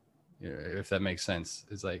 If that makes sense.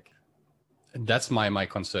 It's like, that's my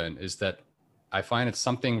concern, is that I find it's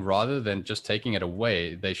something rather than just taking it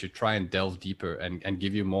away, they should try and delve deeper and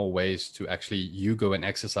give you more ways to actually you go and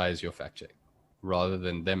exercise your fact check rather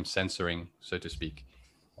than them censoring, so to speak,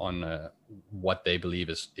 on what they believe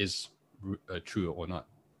is true or not.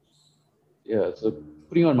 Yeah, so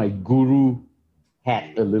putting on my guru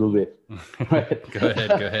hat a little bit. Right? Go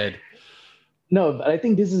ahead. No, but I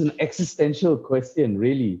think this is an existential question,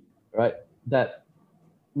 really, right? That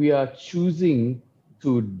we are choosing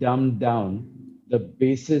to dumb down the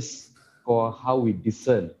basis for how we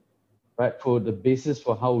discern, right? For the basis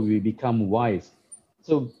for how we become wise.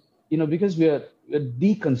 So, because we're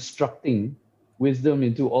deconstructing wisdom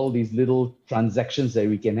into all these little transactions that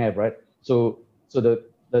we can have, right? So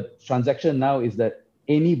the transaction now is that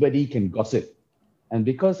anybody can gossip. And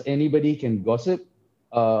because anybody can gossip,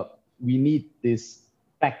 we need these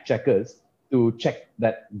fact checkers to check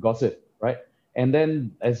that gossip, right? And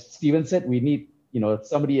then, as Stephen said, we need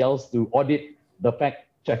somebody else to audit the fact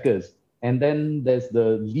checkers. And then there's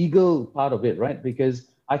the legal part of it, right? Because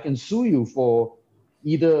I can sue you for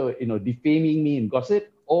either defaming me in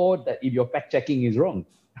gossip or that if your fact checking is wrong,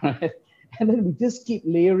 right? And then we just keep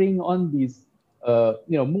layering on these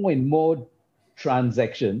more and more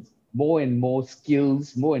transactions, more and more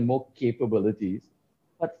skills, more and more capabilities.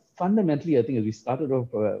 But fundamentally, I think as we started off,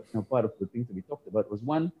 part of the things that we talked about was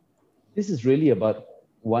one, this is really about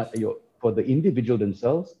for the individual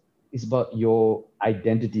themselves, it's about your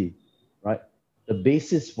identity, right? The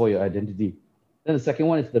basis for your identity. Then the second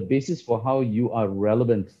one is the basis for how you are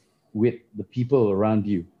relevant with the people around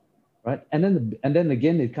you, right? And then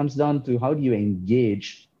again, it comes down to how do you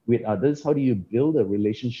engage with others? How do you build a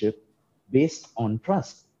relationship based on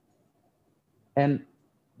trust? And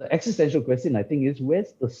the existential question, I think, is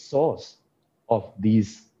where's the source of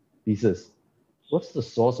these pieces? What's the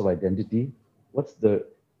source of identity? What's the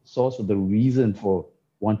source of the reason for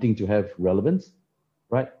wanting to have relevance,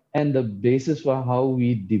 right? And the basis for how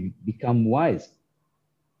we become wise.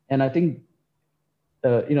 And I think,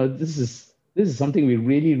 this is something we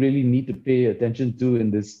really, really need to pay attention to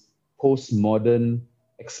in this postmodern,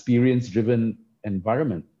 experience-driven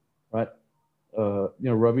environment, right?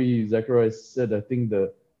 Ravi Zacharias said, I think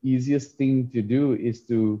the easiest thing to do is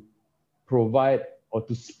to provide or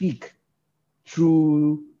to speak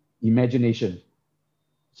through imagination.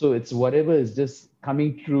 So it's whatever is just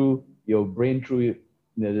coming through your brain, through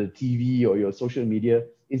the TV or your social media,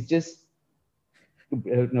 is just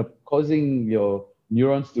causing your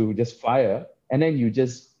neurons to just fire, and then you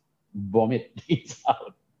just vomit things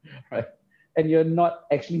out, right? And you're not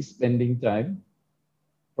actually spending time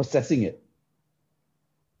processing it.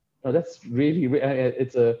 No, that's really,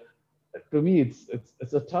 to me,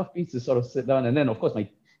 it's a tough piece to sort of sit down. And then, of course, my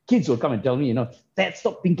kids will come and tell me, Dad,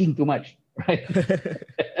 stop thinking too much, right?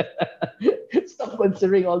 Stop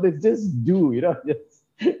considering all this, just do,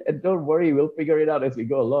 and don't worry, we'll figure it out as we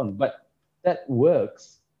go along. But that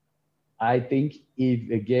works, I think,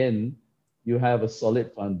 if, again, you have a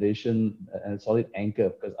solid foundation and a solid anchor,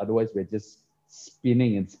 because otherwise we're just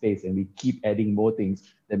spinning in space and we keep adding more things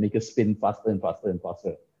that make us spin faster and faster and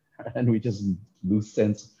faster. And we just lose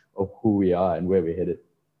sense of who we are and where we're headed.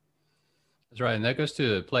 That's right. And that goes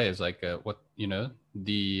to play is like what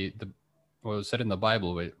was said in the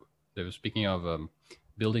Bible, where they were speaking of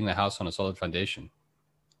building the house on a solid foundation,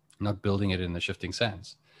 not building it in the shifting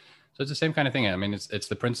sands. So it's the same kind of thing. I mean, it's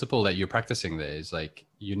the principle that you're practicing there is like,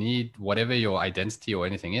 you need whatever your identity or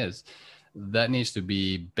anything is, that needs to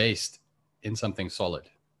be based in something solid.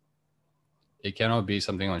 It cannot be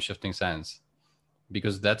something on shifting sands,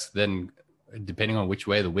 because that's then depending on which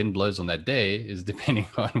way the wind blows on that day is depending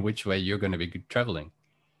on which way you're going to be traveling.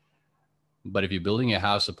 But if you're building a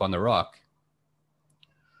house upon the rock,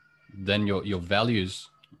 then your values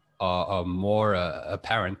are more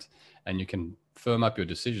apparent, and you can firm up your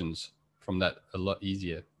decisions from that a lot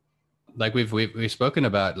easier. Like we've spoken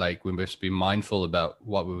about, like we must be mindful about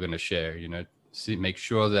what we're going to share, you know, make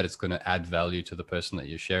sure that it's going to add value to the person that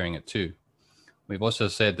you're sharing it to. We've also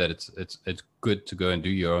said that it's good to go and do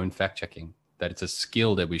your own fact checking, that it's a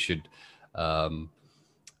skill that we should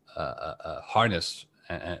harness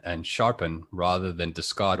and sharpen rather than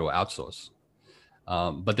discard or outsource.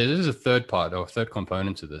 But there is a third part or third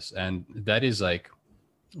component to this, and that is like,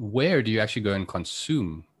 where do you actually go and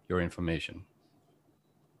consume your information?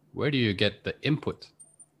 Where do you get the input?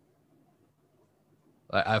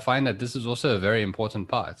 I find that this is also a very important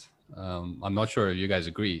part. I'm not sure if you guys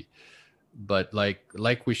agree, but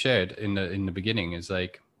like we shared in the beginning, is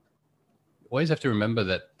like, always have to remember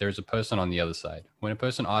that there's a person on the other side. When a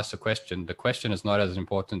person asks a question, the question is not as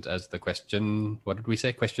important as the question. What did we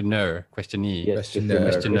say? Questionnaire, questionee. Yes,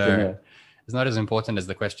 questionnaire. It's not as important as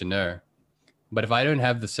the questionnaire. But if I don't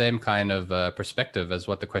have the same kind of perspective as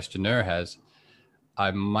what the questionnaire has,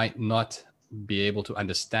 I might not be able to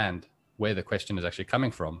understand where the question is actually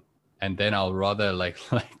coming from. And then I'll rather like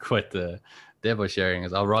what Deb was sharing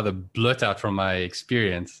is, I'll rather blurt out from my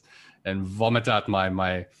experience and vomit out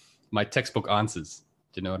my textbook answers.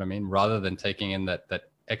 Do you know what I mean? Rather than taking in that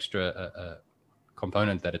extra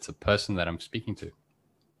component that it's a person that I'm speaking to.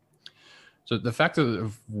 So the fact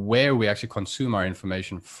of where we actually consume our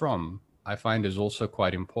information from, I find is also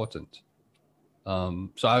quite important.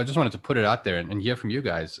 So I just wanted to put it out there and hear from you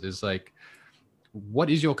guys, is like, what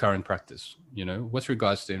is your current practice, you know, with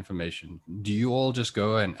regards to information? Do you all just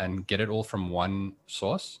go and get it all from one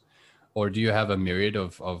source? Or do you have a myriad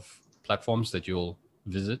of platforms that you'll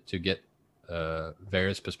visit to get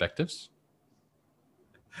various perspectives?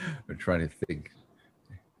 I'm trying to think.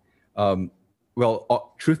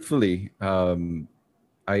 Well, truthfully,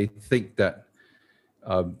 I think that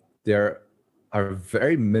there are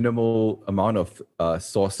very minimal amount of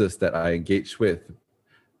sources that I engage with,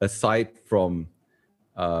 aside from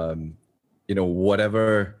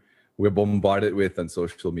whatever we're bombarded with on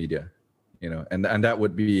social media, and that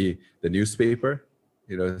would be the newspaper,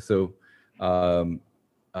 So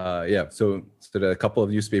so there are a couple of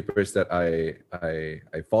newspapers that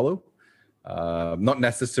I follow, not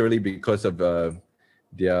necessarily because of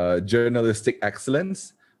their journalistic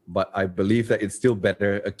excellence, but I believe that it's still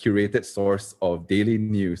better. A curated source of daily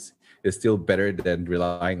news is still better than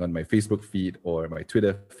relying on my Facebook feed or my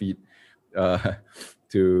Twitter feed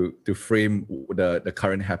to frame the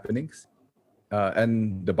current happenings,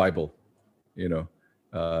 and the Bible,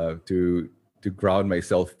 to ground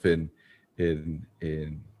myself in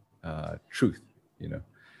truth,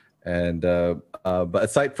 and but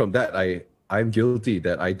aside from that, I'm guilty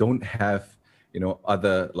that I don't have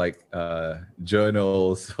other like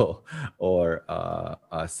journals or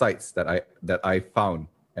sites that I found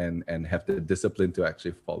and have the discipline to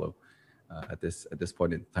actually follow at this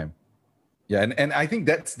point in time. Yeah, and I think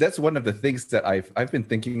that's one of the things that I've been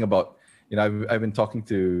thinking about. I've been talking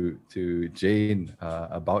to Jane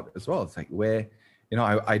about as well. It's like, where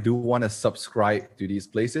I do want to subscribe to these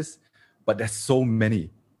places, but there's so many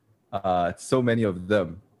of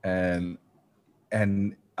them, and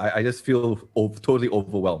I just feel totally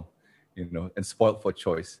overwhelmed, and spoiled for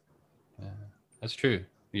choice. Yeah, that's true.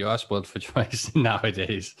 You are spoiled for choice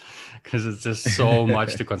nowadays, because it's just so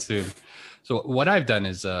much to consume. So what I've done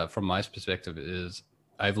is, from my perspective, is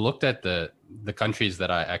I've looked at the countries that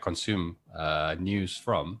I consume news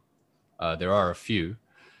from. There are a few.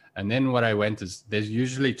 And then what I went is, there's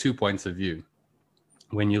usually 2 points of view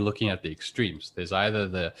when you're looking at the extremes. There's either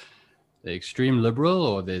the extreme liberal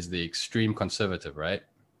or there's the extreme conservative, right?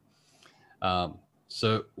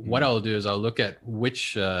 So what I'll do is I'll look at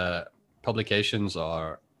which publications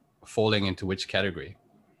are falling into which category.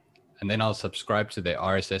 And then I'll subscribe to their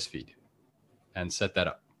RSS feed and set that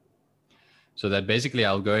up. So that basically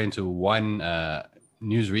I'll go into one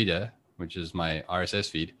newsreader, which is my RSS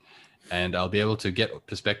feed, and I'll be able to get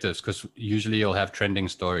perspectives, because usually you'll have trending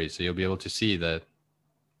stories. So you'll be able to see the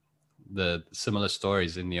similar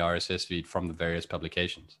stories in the RSS feed from the various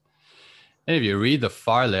publications. And if you read the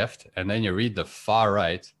far left and then you read the far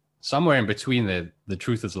right, somewhere in between the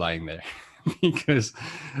truth is lying there. Because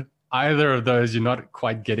either of those, you're not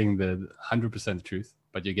quite getting the 100% truth,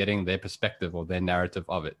 but you're getting their perspective or their narrative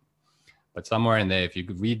of it. But somewhere in there, if you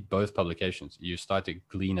read both publications, you start to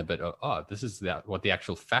glean a bit of, this is what the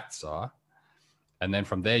actual facts are. And then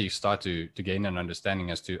from there, you start to gain an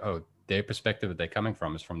understanding as to, oh, their perspective that they're coming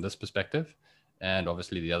from is from this perspective. And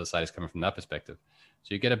obviously the other side is coming from that perspective.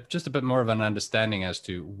 So you get just a bit more of an understanding as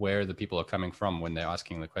to where the people are coming from when they're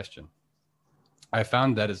asking the question. I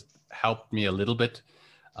found that has helped me a little bit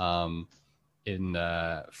in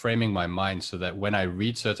framing my mind so that when I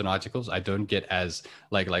read certain articles, I don't get as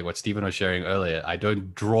like what Stephen was sharing earlier. I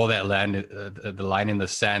don't draw that the line in the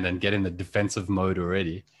sand and get in the defensive mode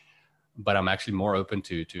already. But I'm actually more open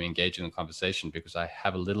to engage in the conversation because I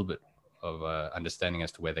have a little bit of understanding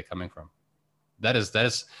as to where they're coming from. That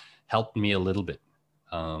has helped me a little bit.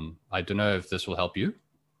 I don't know if this will help you,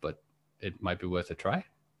 but it might be worth a try.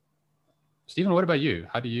 Stephen, what about you?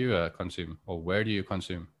 How do you consume, or where do you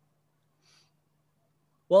consume?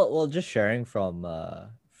 Well, just sharing from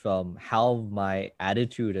how my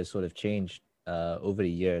attitude has sort of changed over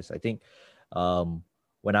the years. I think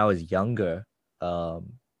when I was younger,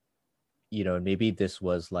 maybe this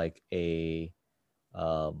was like a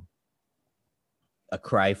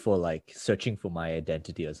cry for like searching for my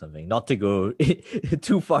identity or something. Not to go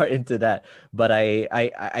too far into that, but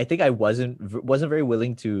I think I wasn't very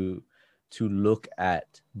willing to look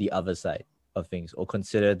at the other side of things or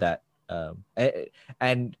consider that.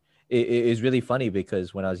 And it is really funny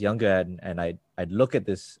because when I was younger and I'd look at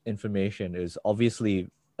this information, it was obviously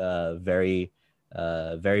very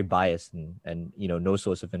biased, and no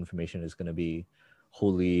source of information is going to be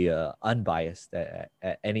wholly unbiased at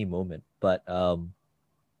any moment. But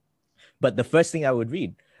the first thing I would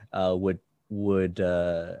read would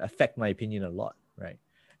affect my opinion a lot, right?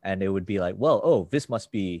 And it would be like, well, oh, this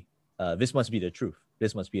must be the truth.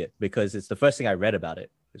 This must be it, because it's the first thing I read about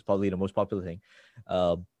it. It's probably the most popular thing.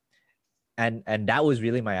 And that was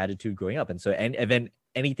really my attitude growing up. And so, and then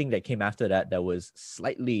anything that came after that was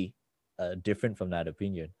slightly different from that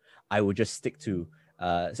opinion, I would just stick to,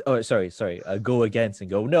 go against and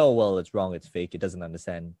go, no, well, it's wrong. It's fake. It doesn't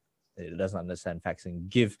understand facts and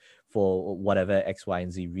give for whatever X, Y,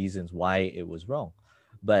 and Z reasons why it was wrong.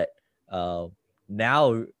 But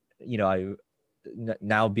now,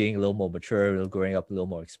 now being a little more mature, growing up a little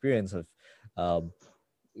more experience of,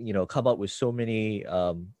 come up with so many,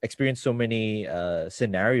 experienced so many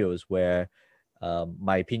scenarios where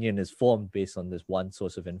my opinion is formed based on this one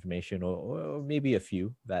source of information, or maybe a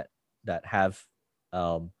few that have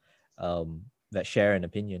that share an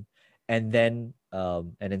opinion, and then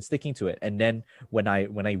sticking to it. And then when I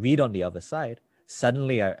read on the other side,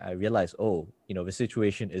 suddenly I realize, oh, the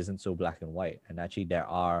situation isn't so black and white, and actually there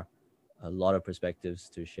are a lot of perspectives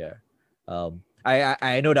to share.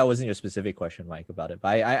 I know that wasn't your specific question, Mike, about it,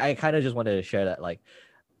 but I kind of just wanted to share that, like,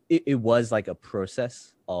 it was like a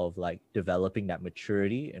process of like developing that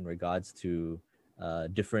maturity in regards to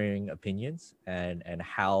differing opinions and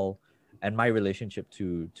how, and my relationship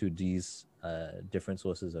to these different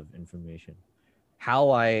sources of information.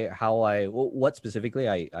 What specifically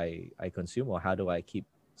I consume, or how do I keep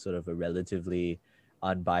sort of a relatively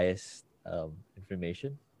unbiased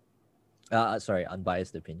information?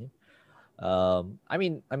 Unbiased opinion. I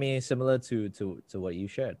mean, similar to what you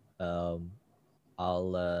shared.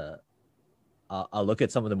 I'll look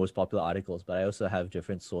at some of the most popular articles, but I also have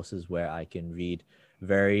different sources where I can read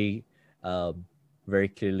very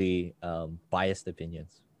clearly biased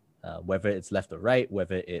opinions, whether it's left or right,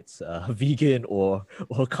 whether it's vegan or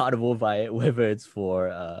carnivore diet, whether it's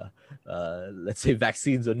for let's say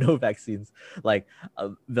vaccines or no vaccines. Like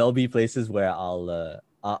there'll be places where I'll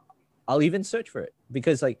even search for it,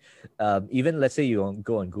 because like even let's say you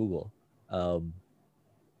go on Google,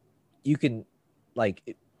 you can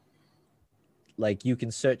you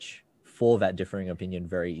can search for that differing opinion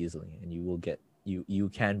very easily, and you will get you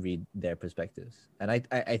can read their perspectives. And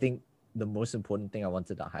I think the most important thing I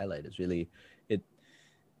wanted to highlight is really it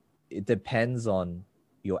depends on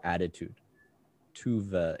your attitude to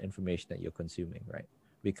the information that you're consuming, right?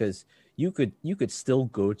 Because you could still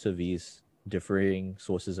go to these differing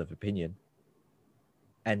sources of opinion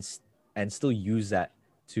and still use that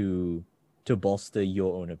to bolster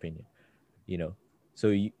your own opinion, so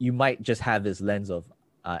you might just have this lens of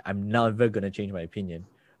I'm never going to change my opinion,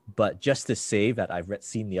 but just to say that I've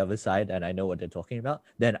seen the other side and I know what they're talking about,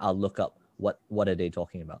 then I'll look up what are they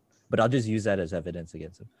talking about, but I'll just use that as evidence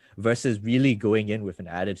against them, versus really going in with an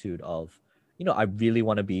attitude of, I really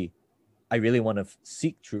want to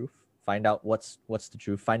seek truth, find out what's the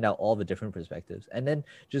truth, find out all the different perspectives, and then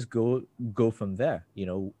just go from there,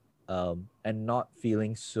 and not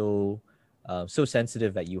feeling so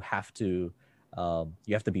sensitive that you have to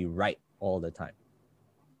be right all the time.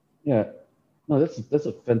 Yeah, no, that's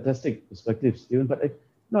a fantastic perspective, Stephen. But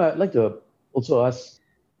I'd like to also ask,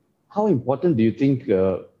 how important do you think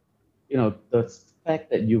the fact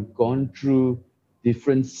that you've gone through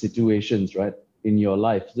different situations, right, in your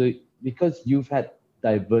life. So because you've had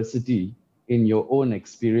diversity in your own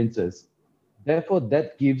experiences, therefore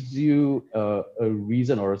that gives you a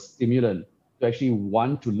reason or a stimulant to actually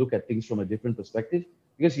want to look at things from a different perspective,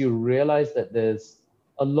 because you realize that there's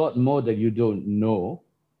a lot more that you don't know,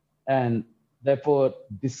 and therefore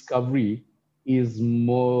discovery is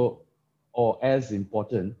more or as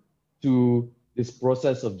important to this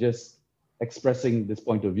process of just expressing this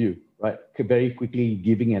point of view, right? Very quickly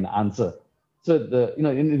giving an answer. So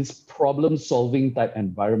in this problem solving type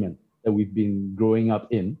environment that we've been growing up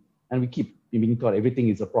in, and we keep being taught everything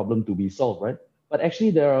is a problem to be solved, right? But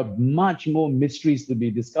actually there are much more mysteries to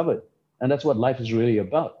be discovered. And that's what life is really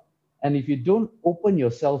about. And if you don't open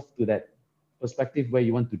yourself to that perspective where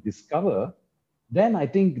you want to discover, then I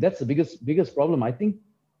think that's the biggest problem. I think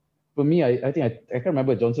for me, I can't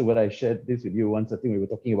remember, Johnson, whether I shared this with you once. I think we were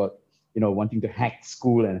talking about, wanting to hack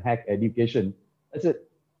school and hack education. I said,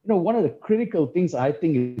 one of the critical things I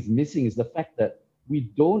think is missing is the fact that we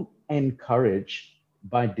don't encourage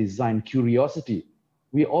by design curiosity.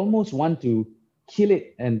 We almost want to kill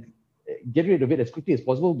it and get rid of it as quickly as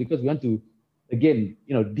possible because we want to, again,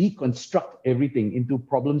 deconstruct everything into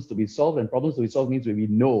problems to be solved. And problems to be solved means when we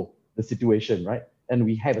know the situation, right? And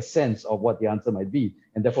we have a sense of what the answer might be,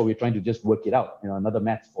 and therefore we're trying to just work it out. Another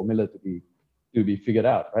math formula to be figured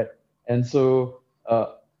out, right? And so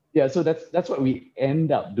so that's what we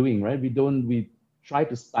end up doing, right? We try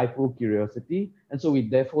to stifle curiosity, and so we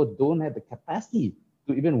therefore don't have the capacity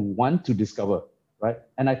to even want to discover, right?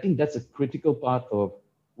 And I think that's a critical part of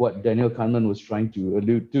what Daniel Kahneman was trying to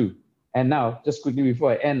allude to. And now, just quickly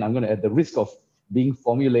before I end, I'm going to, at the risk of being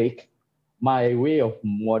formulaic, my way of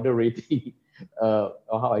moderating or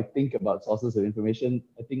how I think about sources of information,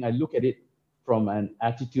 I think I look at it from an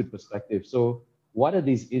attitude perspective. So what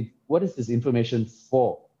is this information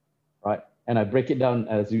for, right? And I break it down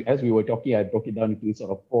as we were talking, I broke it down into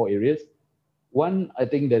sort of 4 areas. One, I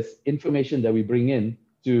think there's information that we bring in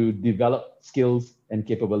to develop skills and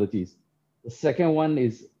capabilities. The second one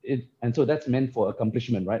is and so that's meant for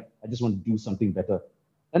accomplishment, right? I just want to do something better.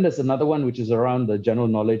 Then there's another one which is around the general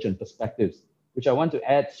knowledge and perspectives, which I want to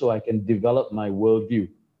add so I can develop my worldview.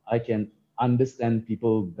 I can understand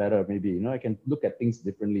people better, maybe, I can look at things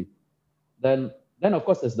differently. Then of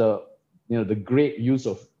course there's the great use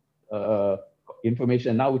of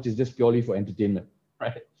information now, which is just purely for entertainment,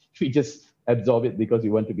 right? We just absorb it because we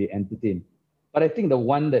want to be entertained. But I think the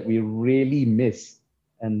one that we really miss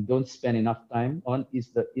and don't spend enough time on is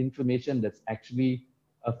the information that's actually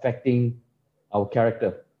affecting our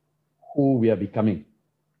character, who we are becoming.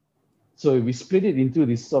 So we split it into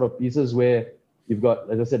these sort of pieces where you've got,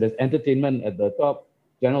 as I said, there's entertainment at the top,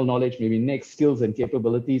 general knowledge, maybe next, skills and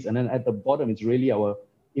capabilities. And then at the bottom, it's really our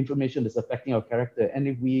information that's affecting our character. And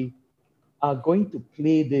if we are going to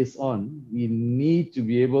play this on, we need to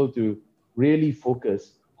be able to really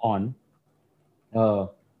focus on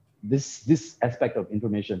this aspect of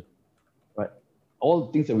information, right? All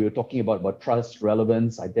the things that we were talking about trust,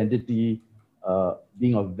 relevance, identity,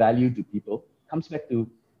 being of value to people, comes back to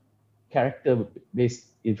character-based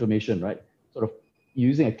information, right? Sort of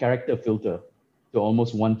using a character filter to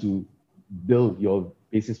almost want to build your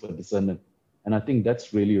basis for discernment. And I think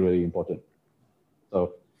that's really, really important.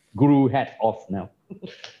 So guru hat off now.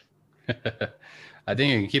 I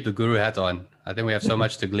think you can keep the guru hat on. I think we have so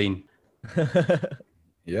much to glean.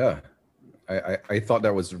 Yeah, I thought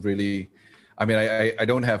that was really, I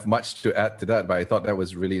don't have much to add to that, but I thought that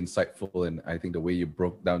was really insightful. And I think the way you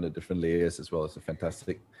broke down the different layers as well is a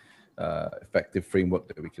fantastic, effective framework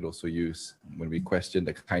that we could also use when we question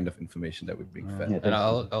the kind of information that we're being fed. Yeah, and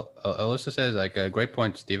I'll also say, like, a great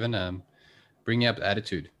point, Stephen, bringing up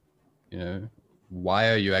attitude.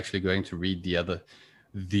 Why are you actually going to read the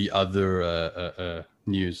other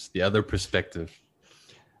news, the other perspective?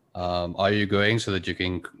 Are you going so that you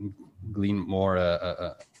can glean more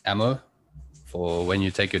ammo for when you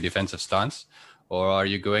take your defensive stance, or are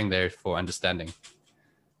you going there for understanding?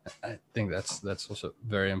 I think that's also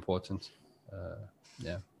very important.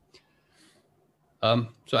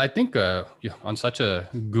 So I think on such a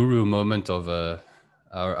guru moment of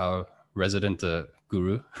our resident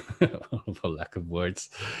guru, for lack of words,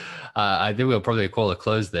 I think we'll probably call a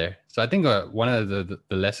close there. So I think one of the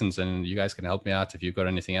lessons, and you guys can help me out if you've got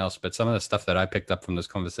anything else, but some of the stuff that I picked up from this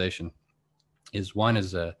conversation is, one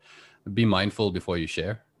is be mindful before you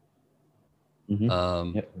share.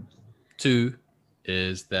 Mm-hmm. Two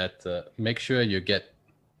is that make sure you get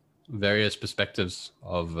various perspectives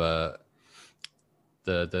of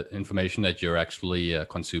the information that you're actually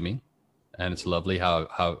consuming. And it's lovely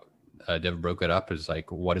how Dev broke it up, is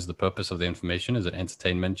like, what is the purpose of the information? Is it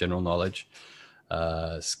entertainment, general knowledge,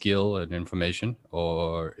 skill and information,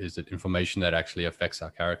 or is it information that actually affects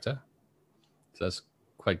our character? So that's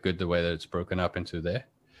quite good the way that it's broken up into there.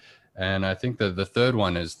 And I think that the third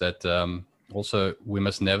one is that also we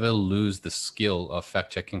must never lose the skill of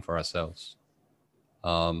fact checking for ourselves.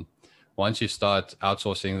 Once you start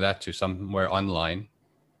outsourcing that to somewhere online,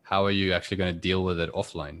 how are you actually going to deal with it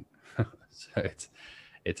offline? So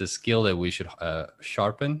it's a skill that we should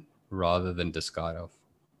sharpen rather than discard of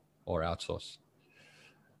or outsource.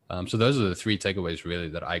 So those are the three takeaways really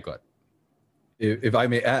that I got. If I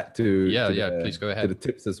may add to please go ahead. To the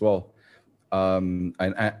tips as well. And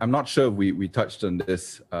I'm not sure we touched on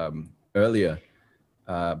this earlier,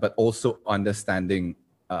 but also understanding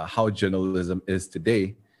how journalism is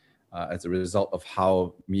today as a result of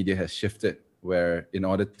how media has shifted, where in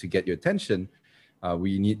order to get your attention,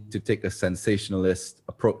 we need to take a sensationalist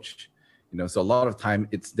approach. So a lot of time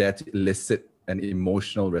it's there to elicit an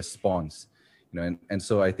emotional response. And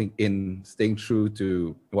so I think in staying true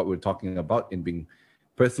to what we're talking about, in being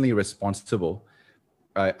personally responsible,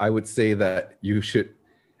 I would say that you should,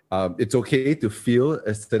 it's okay to feel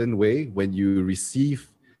a certain way when you receive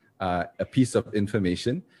a piece of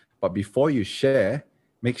information, but before you share,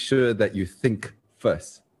 make sure that you think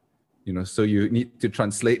first. So you need to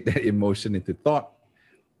translate that emotion into thought.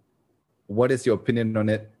 What is your opinion on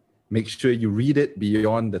it? Make sure you read it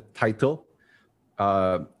beyond the title,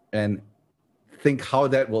 and think how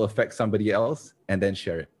that will affect somebody else, and then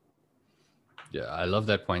share it. Yeah, I love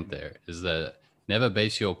that point there, is that never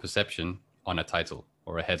base your perception on a title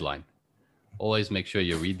or a headline. Always make sure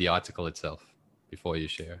you read the article itself before you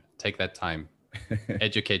share. Take that time.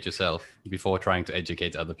 Educate yourself before trying to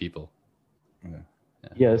educate other people.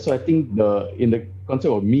 Yeah, so I think in the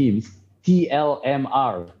concept of memes,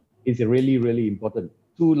 TLMR is really, really important.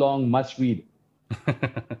 Too long, must read.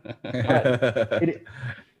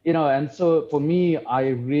 And so for me, I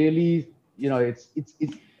really, it's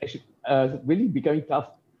actually really becoming tough,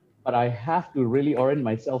 but I have to really orient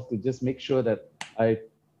myself to just make sure that I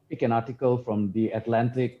pick an article from The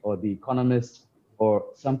Atlantic or The Economist or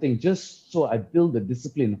something, just so I build the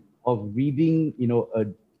discipline of reading, a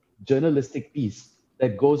journalistic piece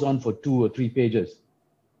that goes on for 2 or 3 pages,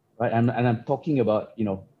 right? And I'm talking about,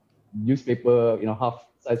 newspaper, half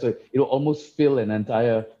size, so it'll almost fill an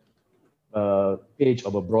entire page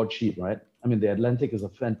of a broadsheet, right? I mean, The Atlantic is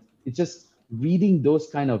it's just reading those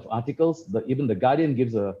kind of articles. Even The Guardian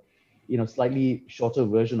gives a, slightly shorter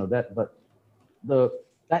version of that, but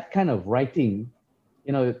that kind of writing,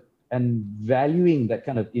 and valuing that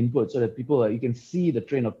kind of input so that people you can see the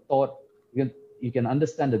train of thought, you can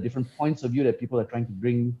understand the different points of view that people are trying to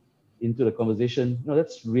bring into the conversation.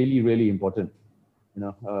 That's really, really important.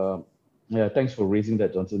 Thanks for raising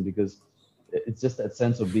that, Johnson, because it's just that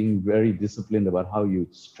sense of being very disciplined about how you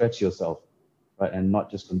stretch yourself, right? And not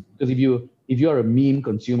just because if you're a meme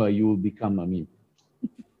consumer, you will become a meme.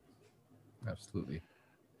 Absolutely.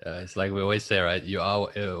 It's like we always say, right? You are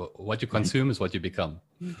what you consume is what you become.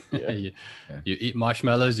 Yeah. you eat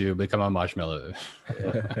marshmallows, you become a marshmallow.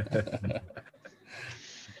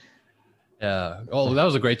 Yeah. Oh, that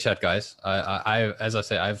was a great chat, guys. I as I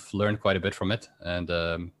say, I've learned quite a bit from it,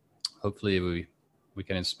 and hopefully we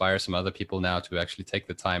can inspire some other people now to actually take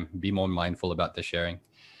the time, be more mindful about their sharing,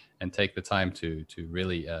 and take the time to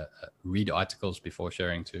really read articles before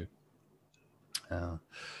sharing too.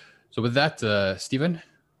 So with that, Stephen,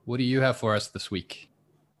 what do you have for us this week?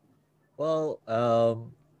 Well,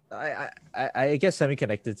 I guess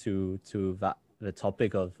semi-connected to the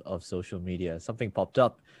topic of social media, something popped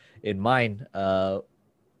up in mine,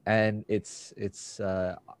 and its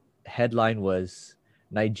headline was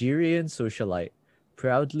Nigerian socialite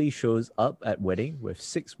proudly shows up at wedding with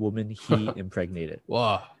 6 women he impregnated.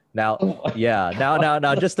 Wow. Now,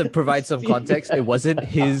 just to provide some context, it wasn't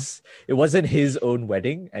his own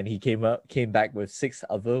wedding, and he came back with 6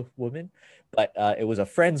 other women, but it was a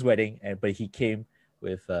friend's wedding, but he came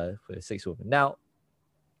with 6 women. Now,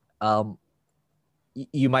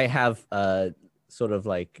 you might have sort of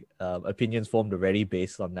like opinions formed already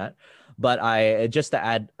based on that, but I just to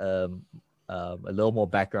add a little more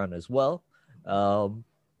background as well.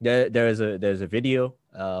 There's a video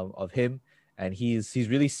of him, and he's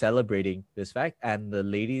really celebrating this fact, and the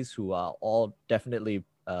ladies who are all definitely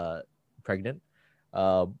pregnant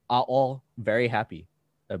are all very happy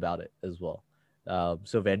about it as well.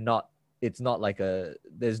 So it's not like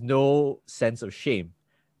there's no sense of shame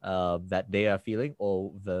that they are feeling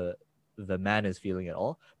or the man is feeling at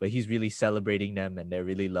all, but he's really celebrating them, and they're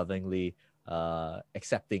really lovingly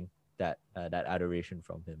accepting that adoration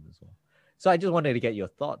from him as well. So I just wanted to get your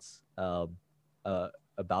thoughts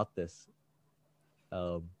about this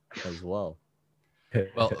as well.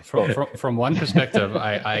 Well, from one perspective,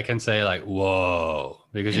 I can say like, whoa,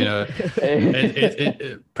 because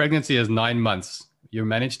pregnancy is 9 months. You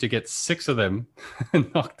managed to get 6 of them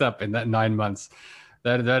knocked up in that 9 months.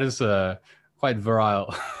 That is quite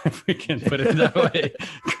virile, if we can put it that way.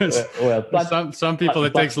 Because some people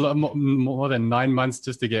it takes more than 9 months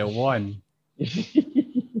just to get one.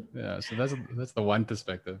 Yeah, so that's the one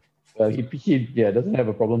perspective. Well, he doesn't have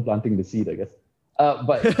a problem planting the seed, I guess.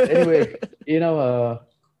 But anyway,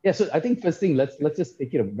 so I think first thing, let's just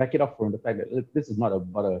back it up from the fact that this is not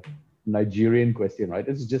about a Nigerian question, right?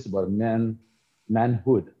 This is just about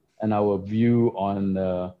manhood and our view on,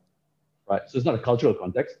 right? So it's not a cultural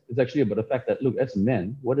context. It's actually about the fact that, look, as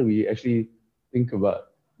men, what do we actually think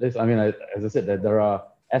about this? I mean, as I said, that there are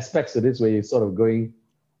aspects of this where you're sort of going,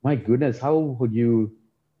 my goodness, how would you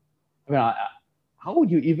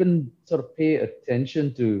even sort of pay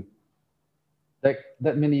attention to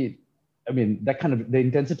that many, that kind of, the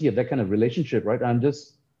intensity of that kind of relationship, right?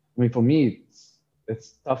 For me,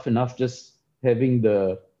 it's tough enough just having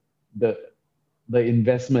the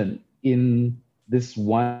investment in this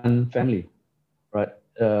one family, right?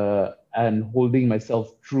 And holding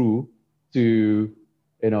myself true to,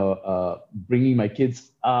 bringing my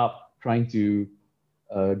kids up, trying to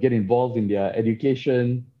get involved in their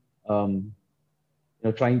education,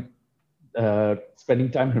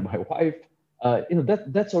 spending time with my wife.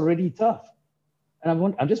 That's already tough,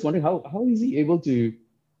 and I'm just wondering how is he able to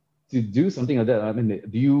do something like that? I mean,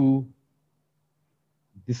 do you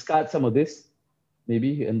discard some of this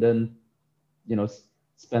maybe and then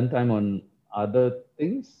spend time on other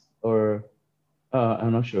things, or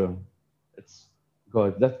I'm not sure. It's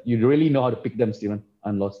God, that you really know how to pick them, Stephen.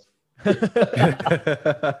 I'm lost.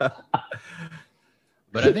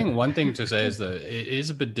 But I think one thing to say is that it is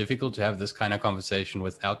a bit difficult to have this kind of conversation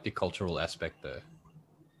without the cultural aspect there.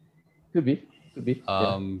 Could be.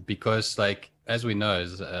 Because, like, as we know,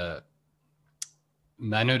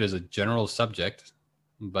 manhood is a general subject,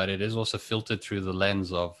 but it is also filtered through the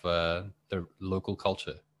lens of the local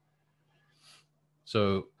culture.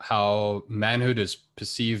 So how manhood is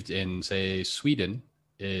perceived in, say, Sweden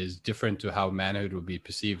is different to how manhood would be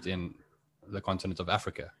perceived in the continent of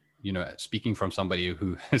Africa. Speaking from somebody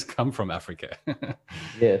who has come from Africa.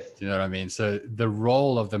 Yes. Do you know what I mean? So the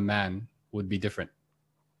role of the man would be different.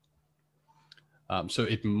 So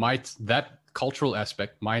that cultural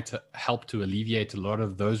aspect might help to alleviate a lot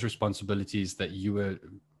of those responsibilities that you were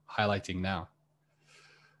highlighting now.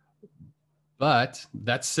 But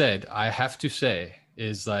that said, I have to say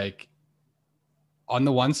is like, on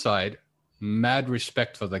the one side, mad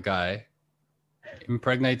respect for the guy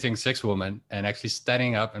impregnating 6 women and actually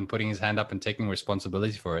standing up and putting his hand up and taking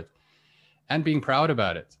responsibility for it and being proud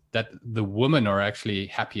about it, that the women are actually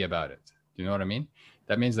happy about it. Do you know what I mean?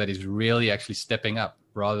 That means that he's really actually stepping up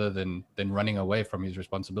rather than running away from his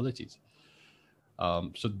responsibilities.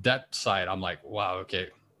 So that side, I'm like, wow, okay,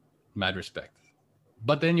 mad respect.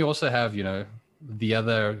 But then you also have, the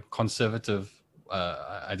other conservative,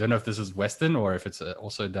 I don't know if this is Western or if it's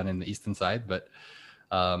also done in the Eastern side, but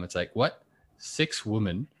it's like, what? 6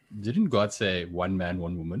 women? Didn't God say 1 man,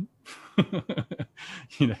 1 woman?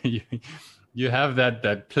 You have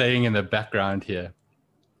that playing in the background here.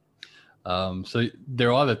 So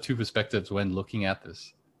there are the two perspectives when looking at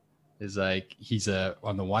this. Is like, he's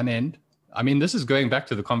on the one end. I mean, this is going back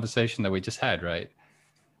to the conversation that we just had, right?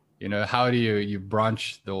 How do you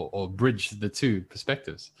branch or bridge the two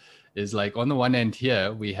perspectives? Is like, on the one end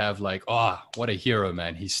here, we have like, oh, what a hero,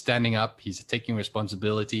 man. He's standing up. He's taking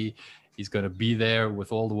responsibility. He's going to be there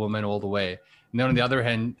with all the women all the way. And then on the other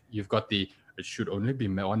hand, you've got it should only be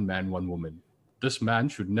 1 man, 1 woman. This man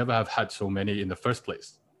should never have had so many in the first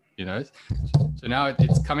place. So now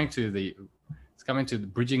it's coming to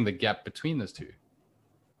bridging the gap between those two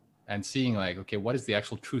and seeing like, okay, what is the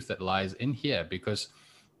actual truth that lies in here? Because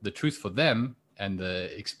the truth for them and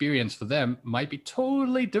the experience for them might be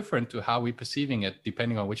totally different to how we're perceiving it,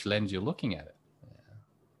 depending on which lens you're looking at it.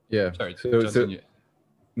 Yeah. Sorry.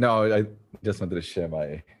 No, I just wanted to share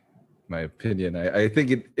my opinion. I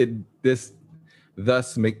think this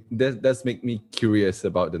does make me curious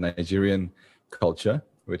about the Nigerian culture,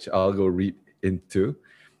 which I'll go read into.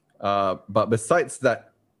 But besides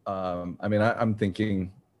that, I'm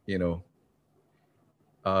thinking,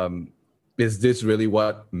 is this really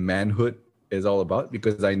what manhood is all about?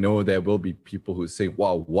 Because I know there will be people who say,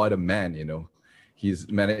 wow, what a man, he's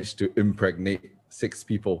managed to impregnate 6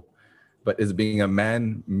 people. But is being a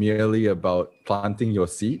man merely about planting your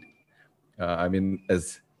seed?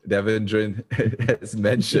 As Devendran has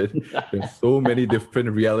mentioned, there's so many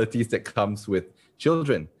different realities that comes with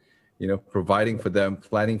children, providing for them,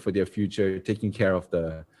 planning for their future, taking care of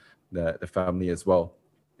the family as well.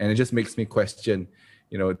 And it just makes me question,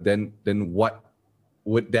 then what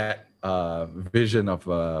would that vision of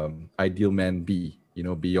ideal man be,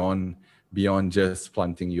 beyond just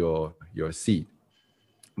planting your seed.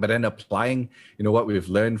 But then applying, what we've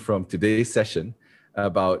learned from today's session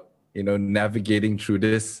about, navigating through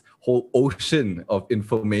this whole ocean of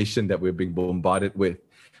information that we're being bombarded with.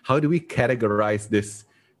 How do we categorize this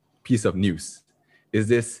piece of news? Is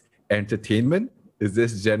this entertainment? Is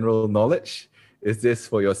this general knowledge? Is this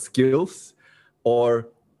for your skills? Or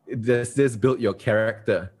does this build your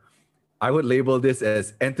character? I would label this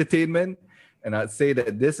as entertainment. And I'd say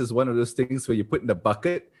that this is one of those things where you put in the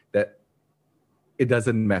bucket that it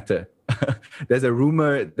doesn't matter. There's a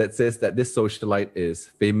rumor that says that this socialite is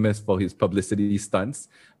famous for his publicity stunts,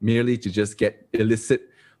 merely to just elicit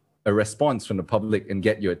a response from the public and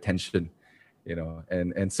get your attention,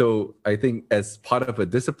 And so I think as part of a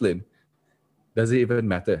discipline, does it even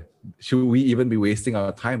matter? Should we even be wasting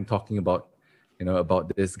our time talking about,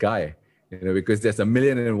 about this guy? Because there's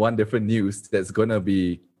 1,000,001 different news that's gonna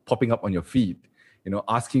be popping up on your feed,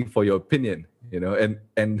 asking for your opinion, and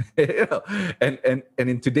and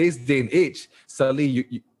in today's day and age,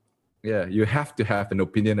 suddenly you have to have an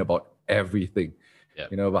opinion about everything,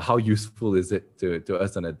 about how useful is it to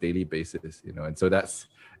us on a daily basis, and so that's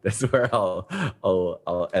where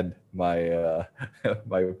I'll end my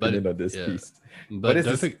my opinion on this piece. But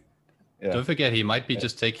don't forget, he might be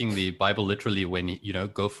just taking the Bible literally when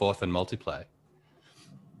go forth and multiply.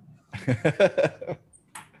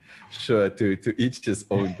 Sure, to each his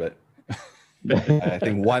own, but I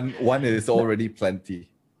think one is already plenty.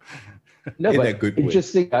 No, in but a good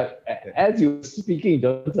interesting. way. As you were speaking,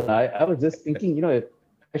 Johnson, I was just thinking,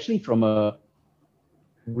 actually from a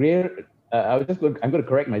rare. I'm going to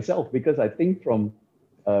correct myself, because I think from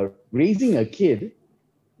raising a kid,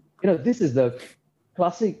 this is the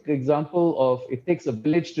classic example of it takes a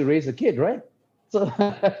village to raise a kid, right? So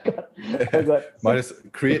I got might as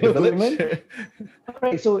create the village.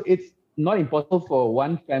 Right. So it's not impossible for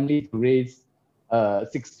one family to raise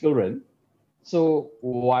 6 children. So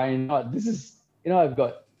why not? This is, I've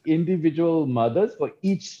got individual mothers for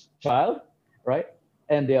each child, right?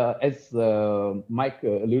 And they are, as Mike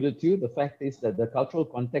alluded to, the fact is that the cultural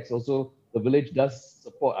context also, the village does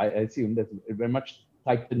support, I assume, that's a very much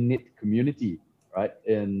tight-knit community, right?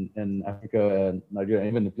 In Africa and Nigeria, and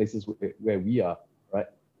even the places where we are, right?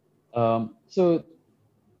 So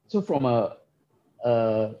from a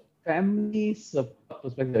family support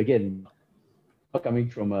perspective, again, not coming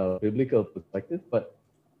from a biblical perspective, but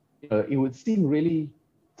it would seem really,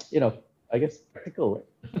 I guess practical, right?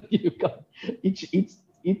 You got each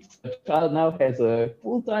child now has a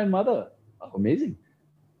full-time mother. Oh, amazing.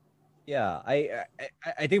 Yeah, I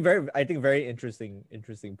think very interesting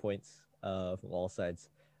points from all sides.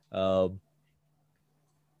 I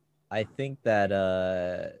think that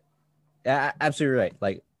absolutely right.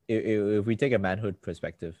 Like if we take a manhood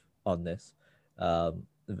perspective on this,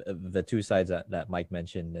 the two sides that Mike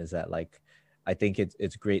mentioned is that, like, I think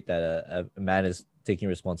it's great that a man is taking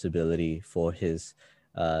responsibility for his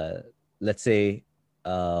let's say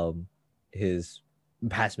his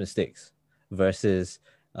past mistakes versus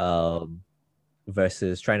trying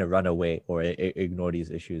to run away or ignore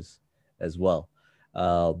these issues as well.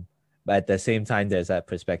 But at the same time, there's that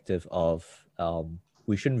perspective of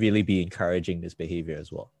we shouldn't really be encouraging this behavior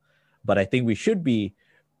as well. But I think we should be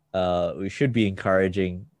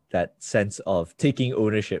encouraging that sense of taking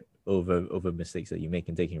ownership over mistakes that you make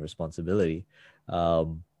and taking responsibility,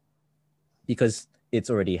 because it's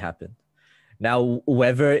already happened. Now,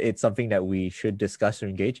 whether it's something that we should discuss or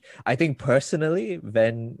engage, I think personally,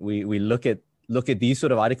 when we look at these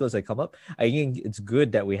sort of articles that come up, I think it's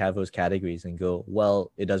good that we have those categories and go,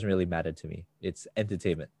 well, it doesn't really matter to me. It's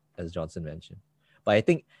entertainment, as Johnson mentioned. But I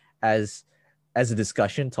think as a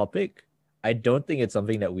discussion topic, I don't think it's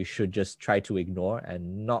something that we should just try to ignore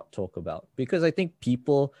and not talk about, because I think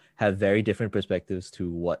people have very different perspectives to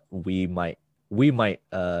what we might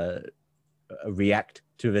react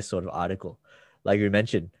to this sort of article. Like we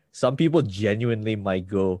mentioned, some people genuinely might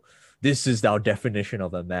go, this is our definition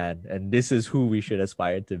of a man, and this is who we should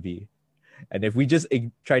aspire to be. And if we just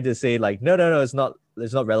try to say like, no, it's not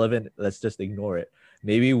relevant, let's just ignore it.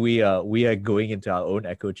 Maybe we are going into our own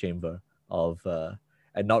echo chamber of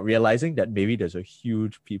and not realizing that maybe there's a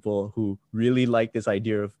huge people who really like this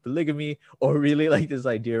idea of polygamy, or really like this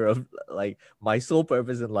idea of like, my sole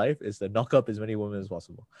purpose in life is to knock up as many women as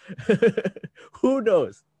possible. Who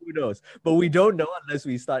knows? Who knows? But we don't know unless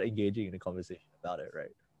we start engaging in a conversation about it,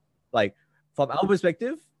 right? Like, from our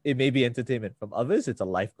perspective, it may be entertainment. From others, it's a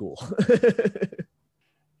life goal.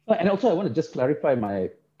 And also, I want to just clarify my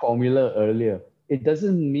formula earlier. It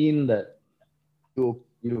doesn't mean that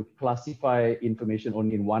you classify information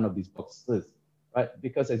only in one of these boxes, right?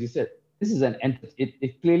 Because as you said, this is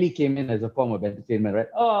it clearly came in as a form of entertainment, right?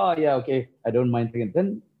 Oh yeah, okay, I don't mind thinking.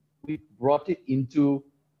 Then we brought it into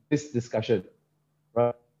this discussion,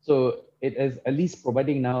 right? So it is at least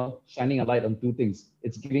providing now, shining a light on two things.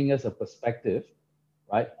 It's giving us a perspective,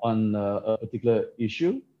 right, on a particular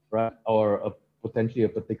issue, right, or potentially a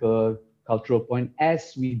particular cultural point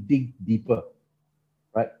as we dig deeper,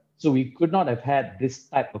 right? So we could not have had this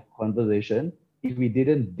type of conversation if we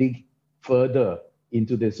didn't dig further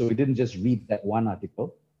into this. So we didn't just read that one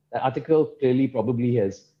article. That article clearly probably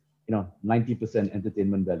has, 90%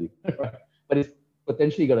 entertainment value, right? But it's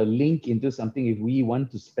potentially got a link into something if we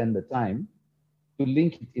want to spend the time to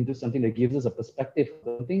link it into something that gives us a perspective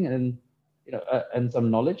of something and, and some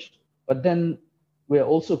knowledge. But then we're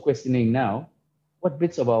also questioning now, what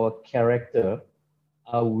bits of our character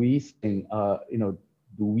are we saying,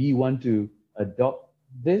 do we want to adopt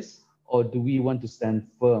this, or do we want to stand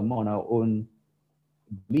firm on our own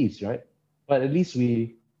beliefs, right? But at least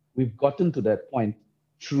we've gotten to that point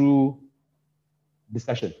through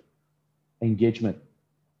discussion, engagement,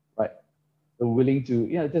 right? We're willing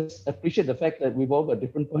to, just appreciate the fact that we've all got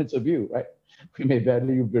different points of view, right? We may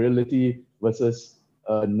value virility versus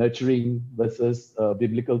nurturing versus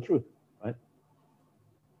biblical truth, right?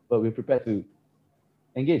 But we're prepared to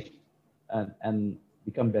engage and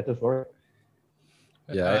become better for it.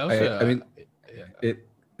 Yeah, I mean,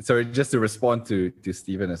 sorry, just to respond to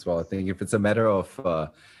Stephen as well. I think if it's a matter of,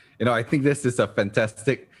 I think this is a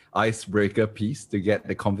fantastic icebreaker piece to get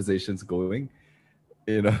the conversations going.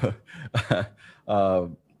 If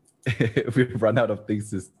we've run out of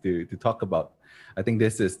things to talk about, I think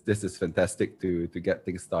this is fantastic to get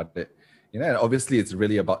things started. And obviously it's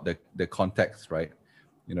really about the context, right?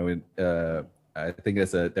 I think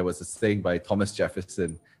there was a saying by Thomas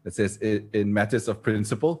Jefferson that says, in matters of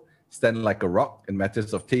principle, stand like a rock. In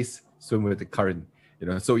matters of taste, swim with the current.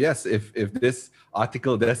 So yes, if this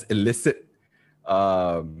article does elicit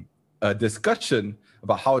a discussion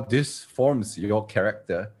about how this forms your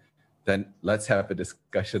character, then let's have a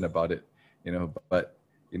discussion about it. But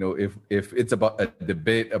if it's about a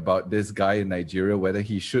debate about this guy in Nigeria, whether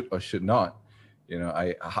he should or should not,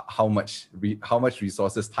 how much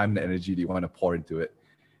resources, time, and energy do you want to pour into it?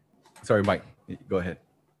 Sorry, Mike, go ahead.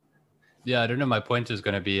 Yeah, I don't know. My point is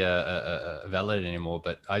going to be valid anymore,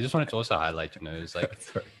 but I just wanted to also highlight, it's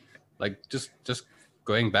like, just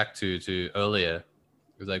going back to earlier,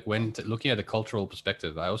 it was like when looking at the cultural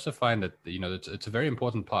perspective, I also find that it's a very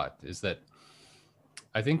important part. Is that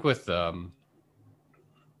I think with a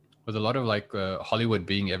lot of like Hollywood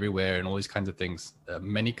being everywhere and all these kinds of things,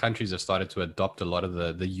 many countries have started to adopt a lot of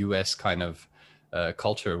the US kind of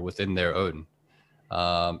culture within their own.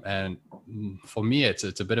 And for me, it's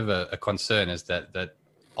a bit of a concern is that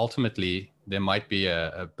ultimately there might be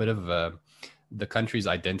a bit of the country's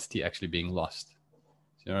identity actually being lost.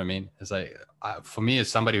 You know what I mean? It's like, for me as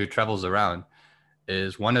somebody who travels around,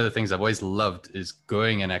 is one of the things I've always loved is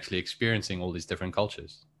going and actually experiencing all these different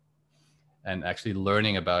cultures and actually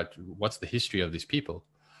learning about what's the history of these people.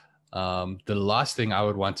 The last thing I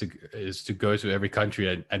would want is to go to every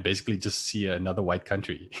country and basically just see another white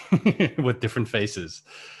country with different faces.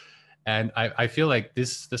 And I feel like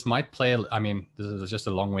this might play, I mean, this is just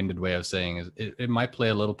a long-winded way of saying it might play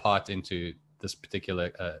a little part into this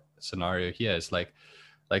particular scenario here. It's like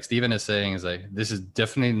Stephen is saying, is like, this is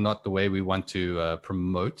definitely not the way we want to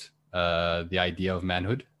promote the idea of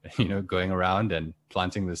manhood, going around and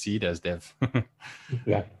planting the seed, as Dev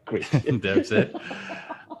yeah, great. Dev said.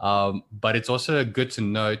 But it's also good to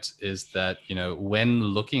note is that, when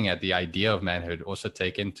looking at the idea of manhood, also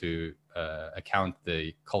take into account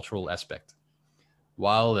the cultural aspect.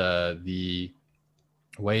 While the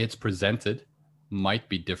way it's presented might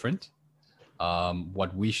be different,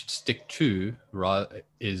 what we should stick to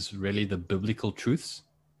is really the biblical truths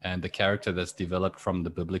and the character that's developed from the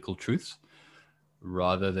biblical truths,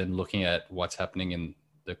 rather than looking at what's happening in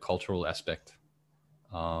the cultural aspect.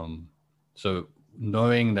 So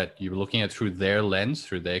knowing that you're looking at through their lens,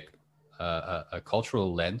 through their a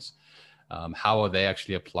cultural lens, how are they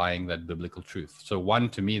actually applying that biblical truth? So one,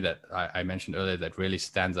 to me, that I mentioned earlier that really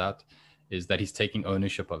stands out is that he's taking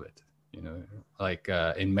ownership of it. You know, like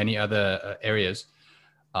in many other areas,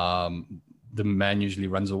 the man usually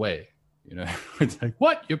runs away. You know, it's like,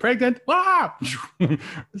 what? You're pregnant? Wow!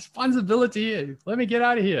 Responsibility. Let me get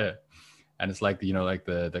out of here. And it's like, you know, like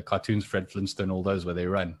the cartoons, Fred Flintstone, all those where they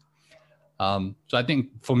run. So I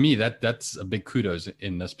think for me, that's a big kudos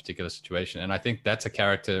in this particular situation. And I think that's a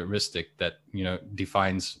characteristic that, you know,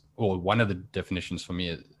 defines, or one of the definitions for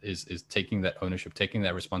me is taking that ownership, taking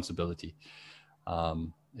that responsibility,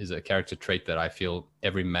 is a character trait that I feel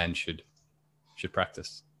every man should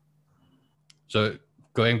practice. So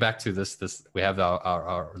going back to this we have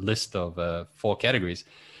our list of 4 categories.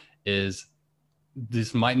 Is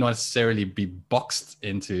this might not necessarily be boxed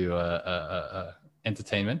into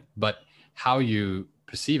entertainment, but how you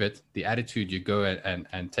perceive it, the attitude you go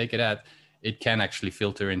and take it at, it can actually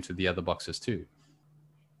filter into the other boxes too.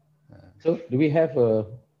 So do we have a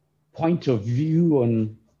point of view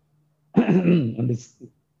on on this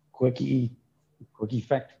quirky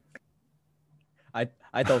fact?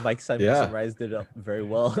 I thought Mike summarized it up very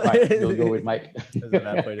well. Right, we'll go with Mike. That's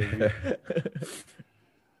my point of view.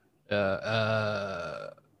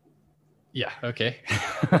 Yeah, okay.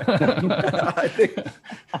 I think.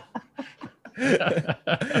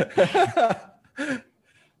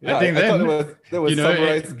 I think thought then, that was you know,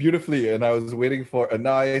 summarized beautifully, and I was waiting for a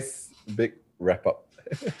nice big wrap up.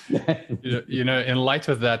 You know, in light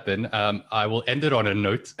of that, then I will end it on a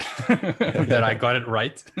note that I got it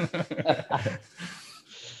right.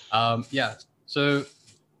 Yeah. So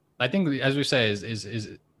I think, as we say,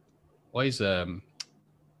 is always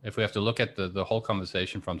if we have to look at the whole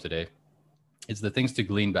conversation from today, it's the things to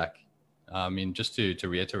glean back. I mean, just to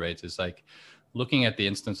reiterate, is like looking at the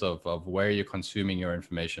instance of where you're consuming your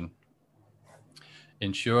information.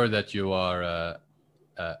 Ensure that you are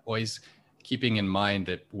always keeping in mind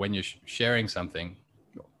that when you're sharing something,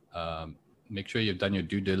 make sure you've done your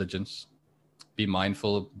due diligence. Be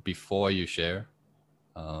mindful before you share.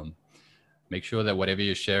 Make sure that whatever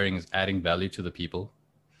you're sharing is adding value to the people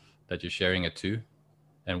that you're sharing it to.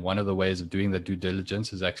 And one of the ways of doing the due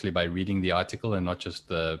diligence is actually by reading the article and not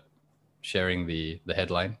just sharing the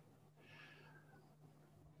headline.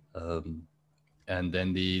 And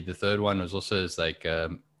then the third one was also is like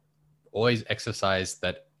always exercise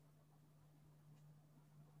that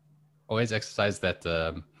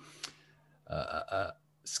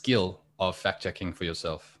skill of fact checking for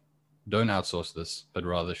yourself. Don't outsource this, but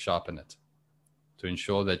rather sharpen it to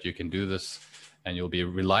ensure that you can do this and you'll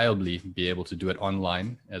reliably be able to do it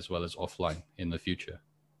online as well as offline in the future.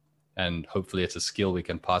 And hopefully it's a skill we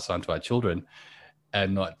can pass on to our children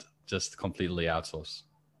and not just completely outsource.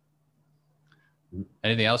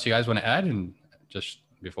 Anything else you guys want to add, and just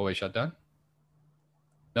before we shut down?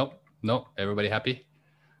 Nope. Everybody happy?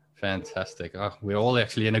 Fantastic. Oh, we're all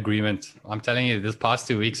actually in agreement. I'm telling you, this past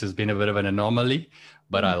 2 weeks has been a bit of an anomaly,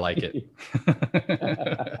 but I like it.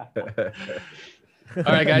 All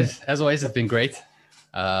right, guys. As always, it's been great.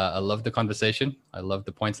 I love the conversation. I love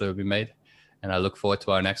the points that will be made, and I look forward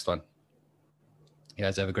to our next one. You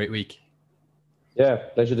guys have a great week. Yeah,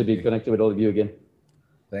 pleasure to be connected with all of you again.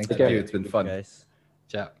 Thank Take you. care. It's been fun. Guys.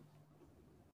 Ciao.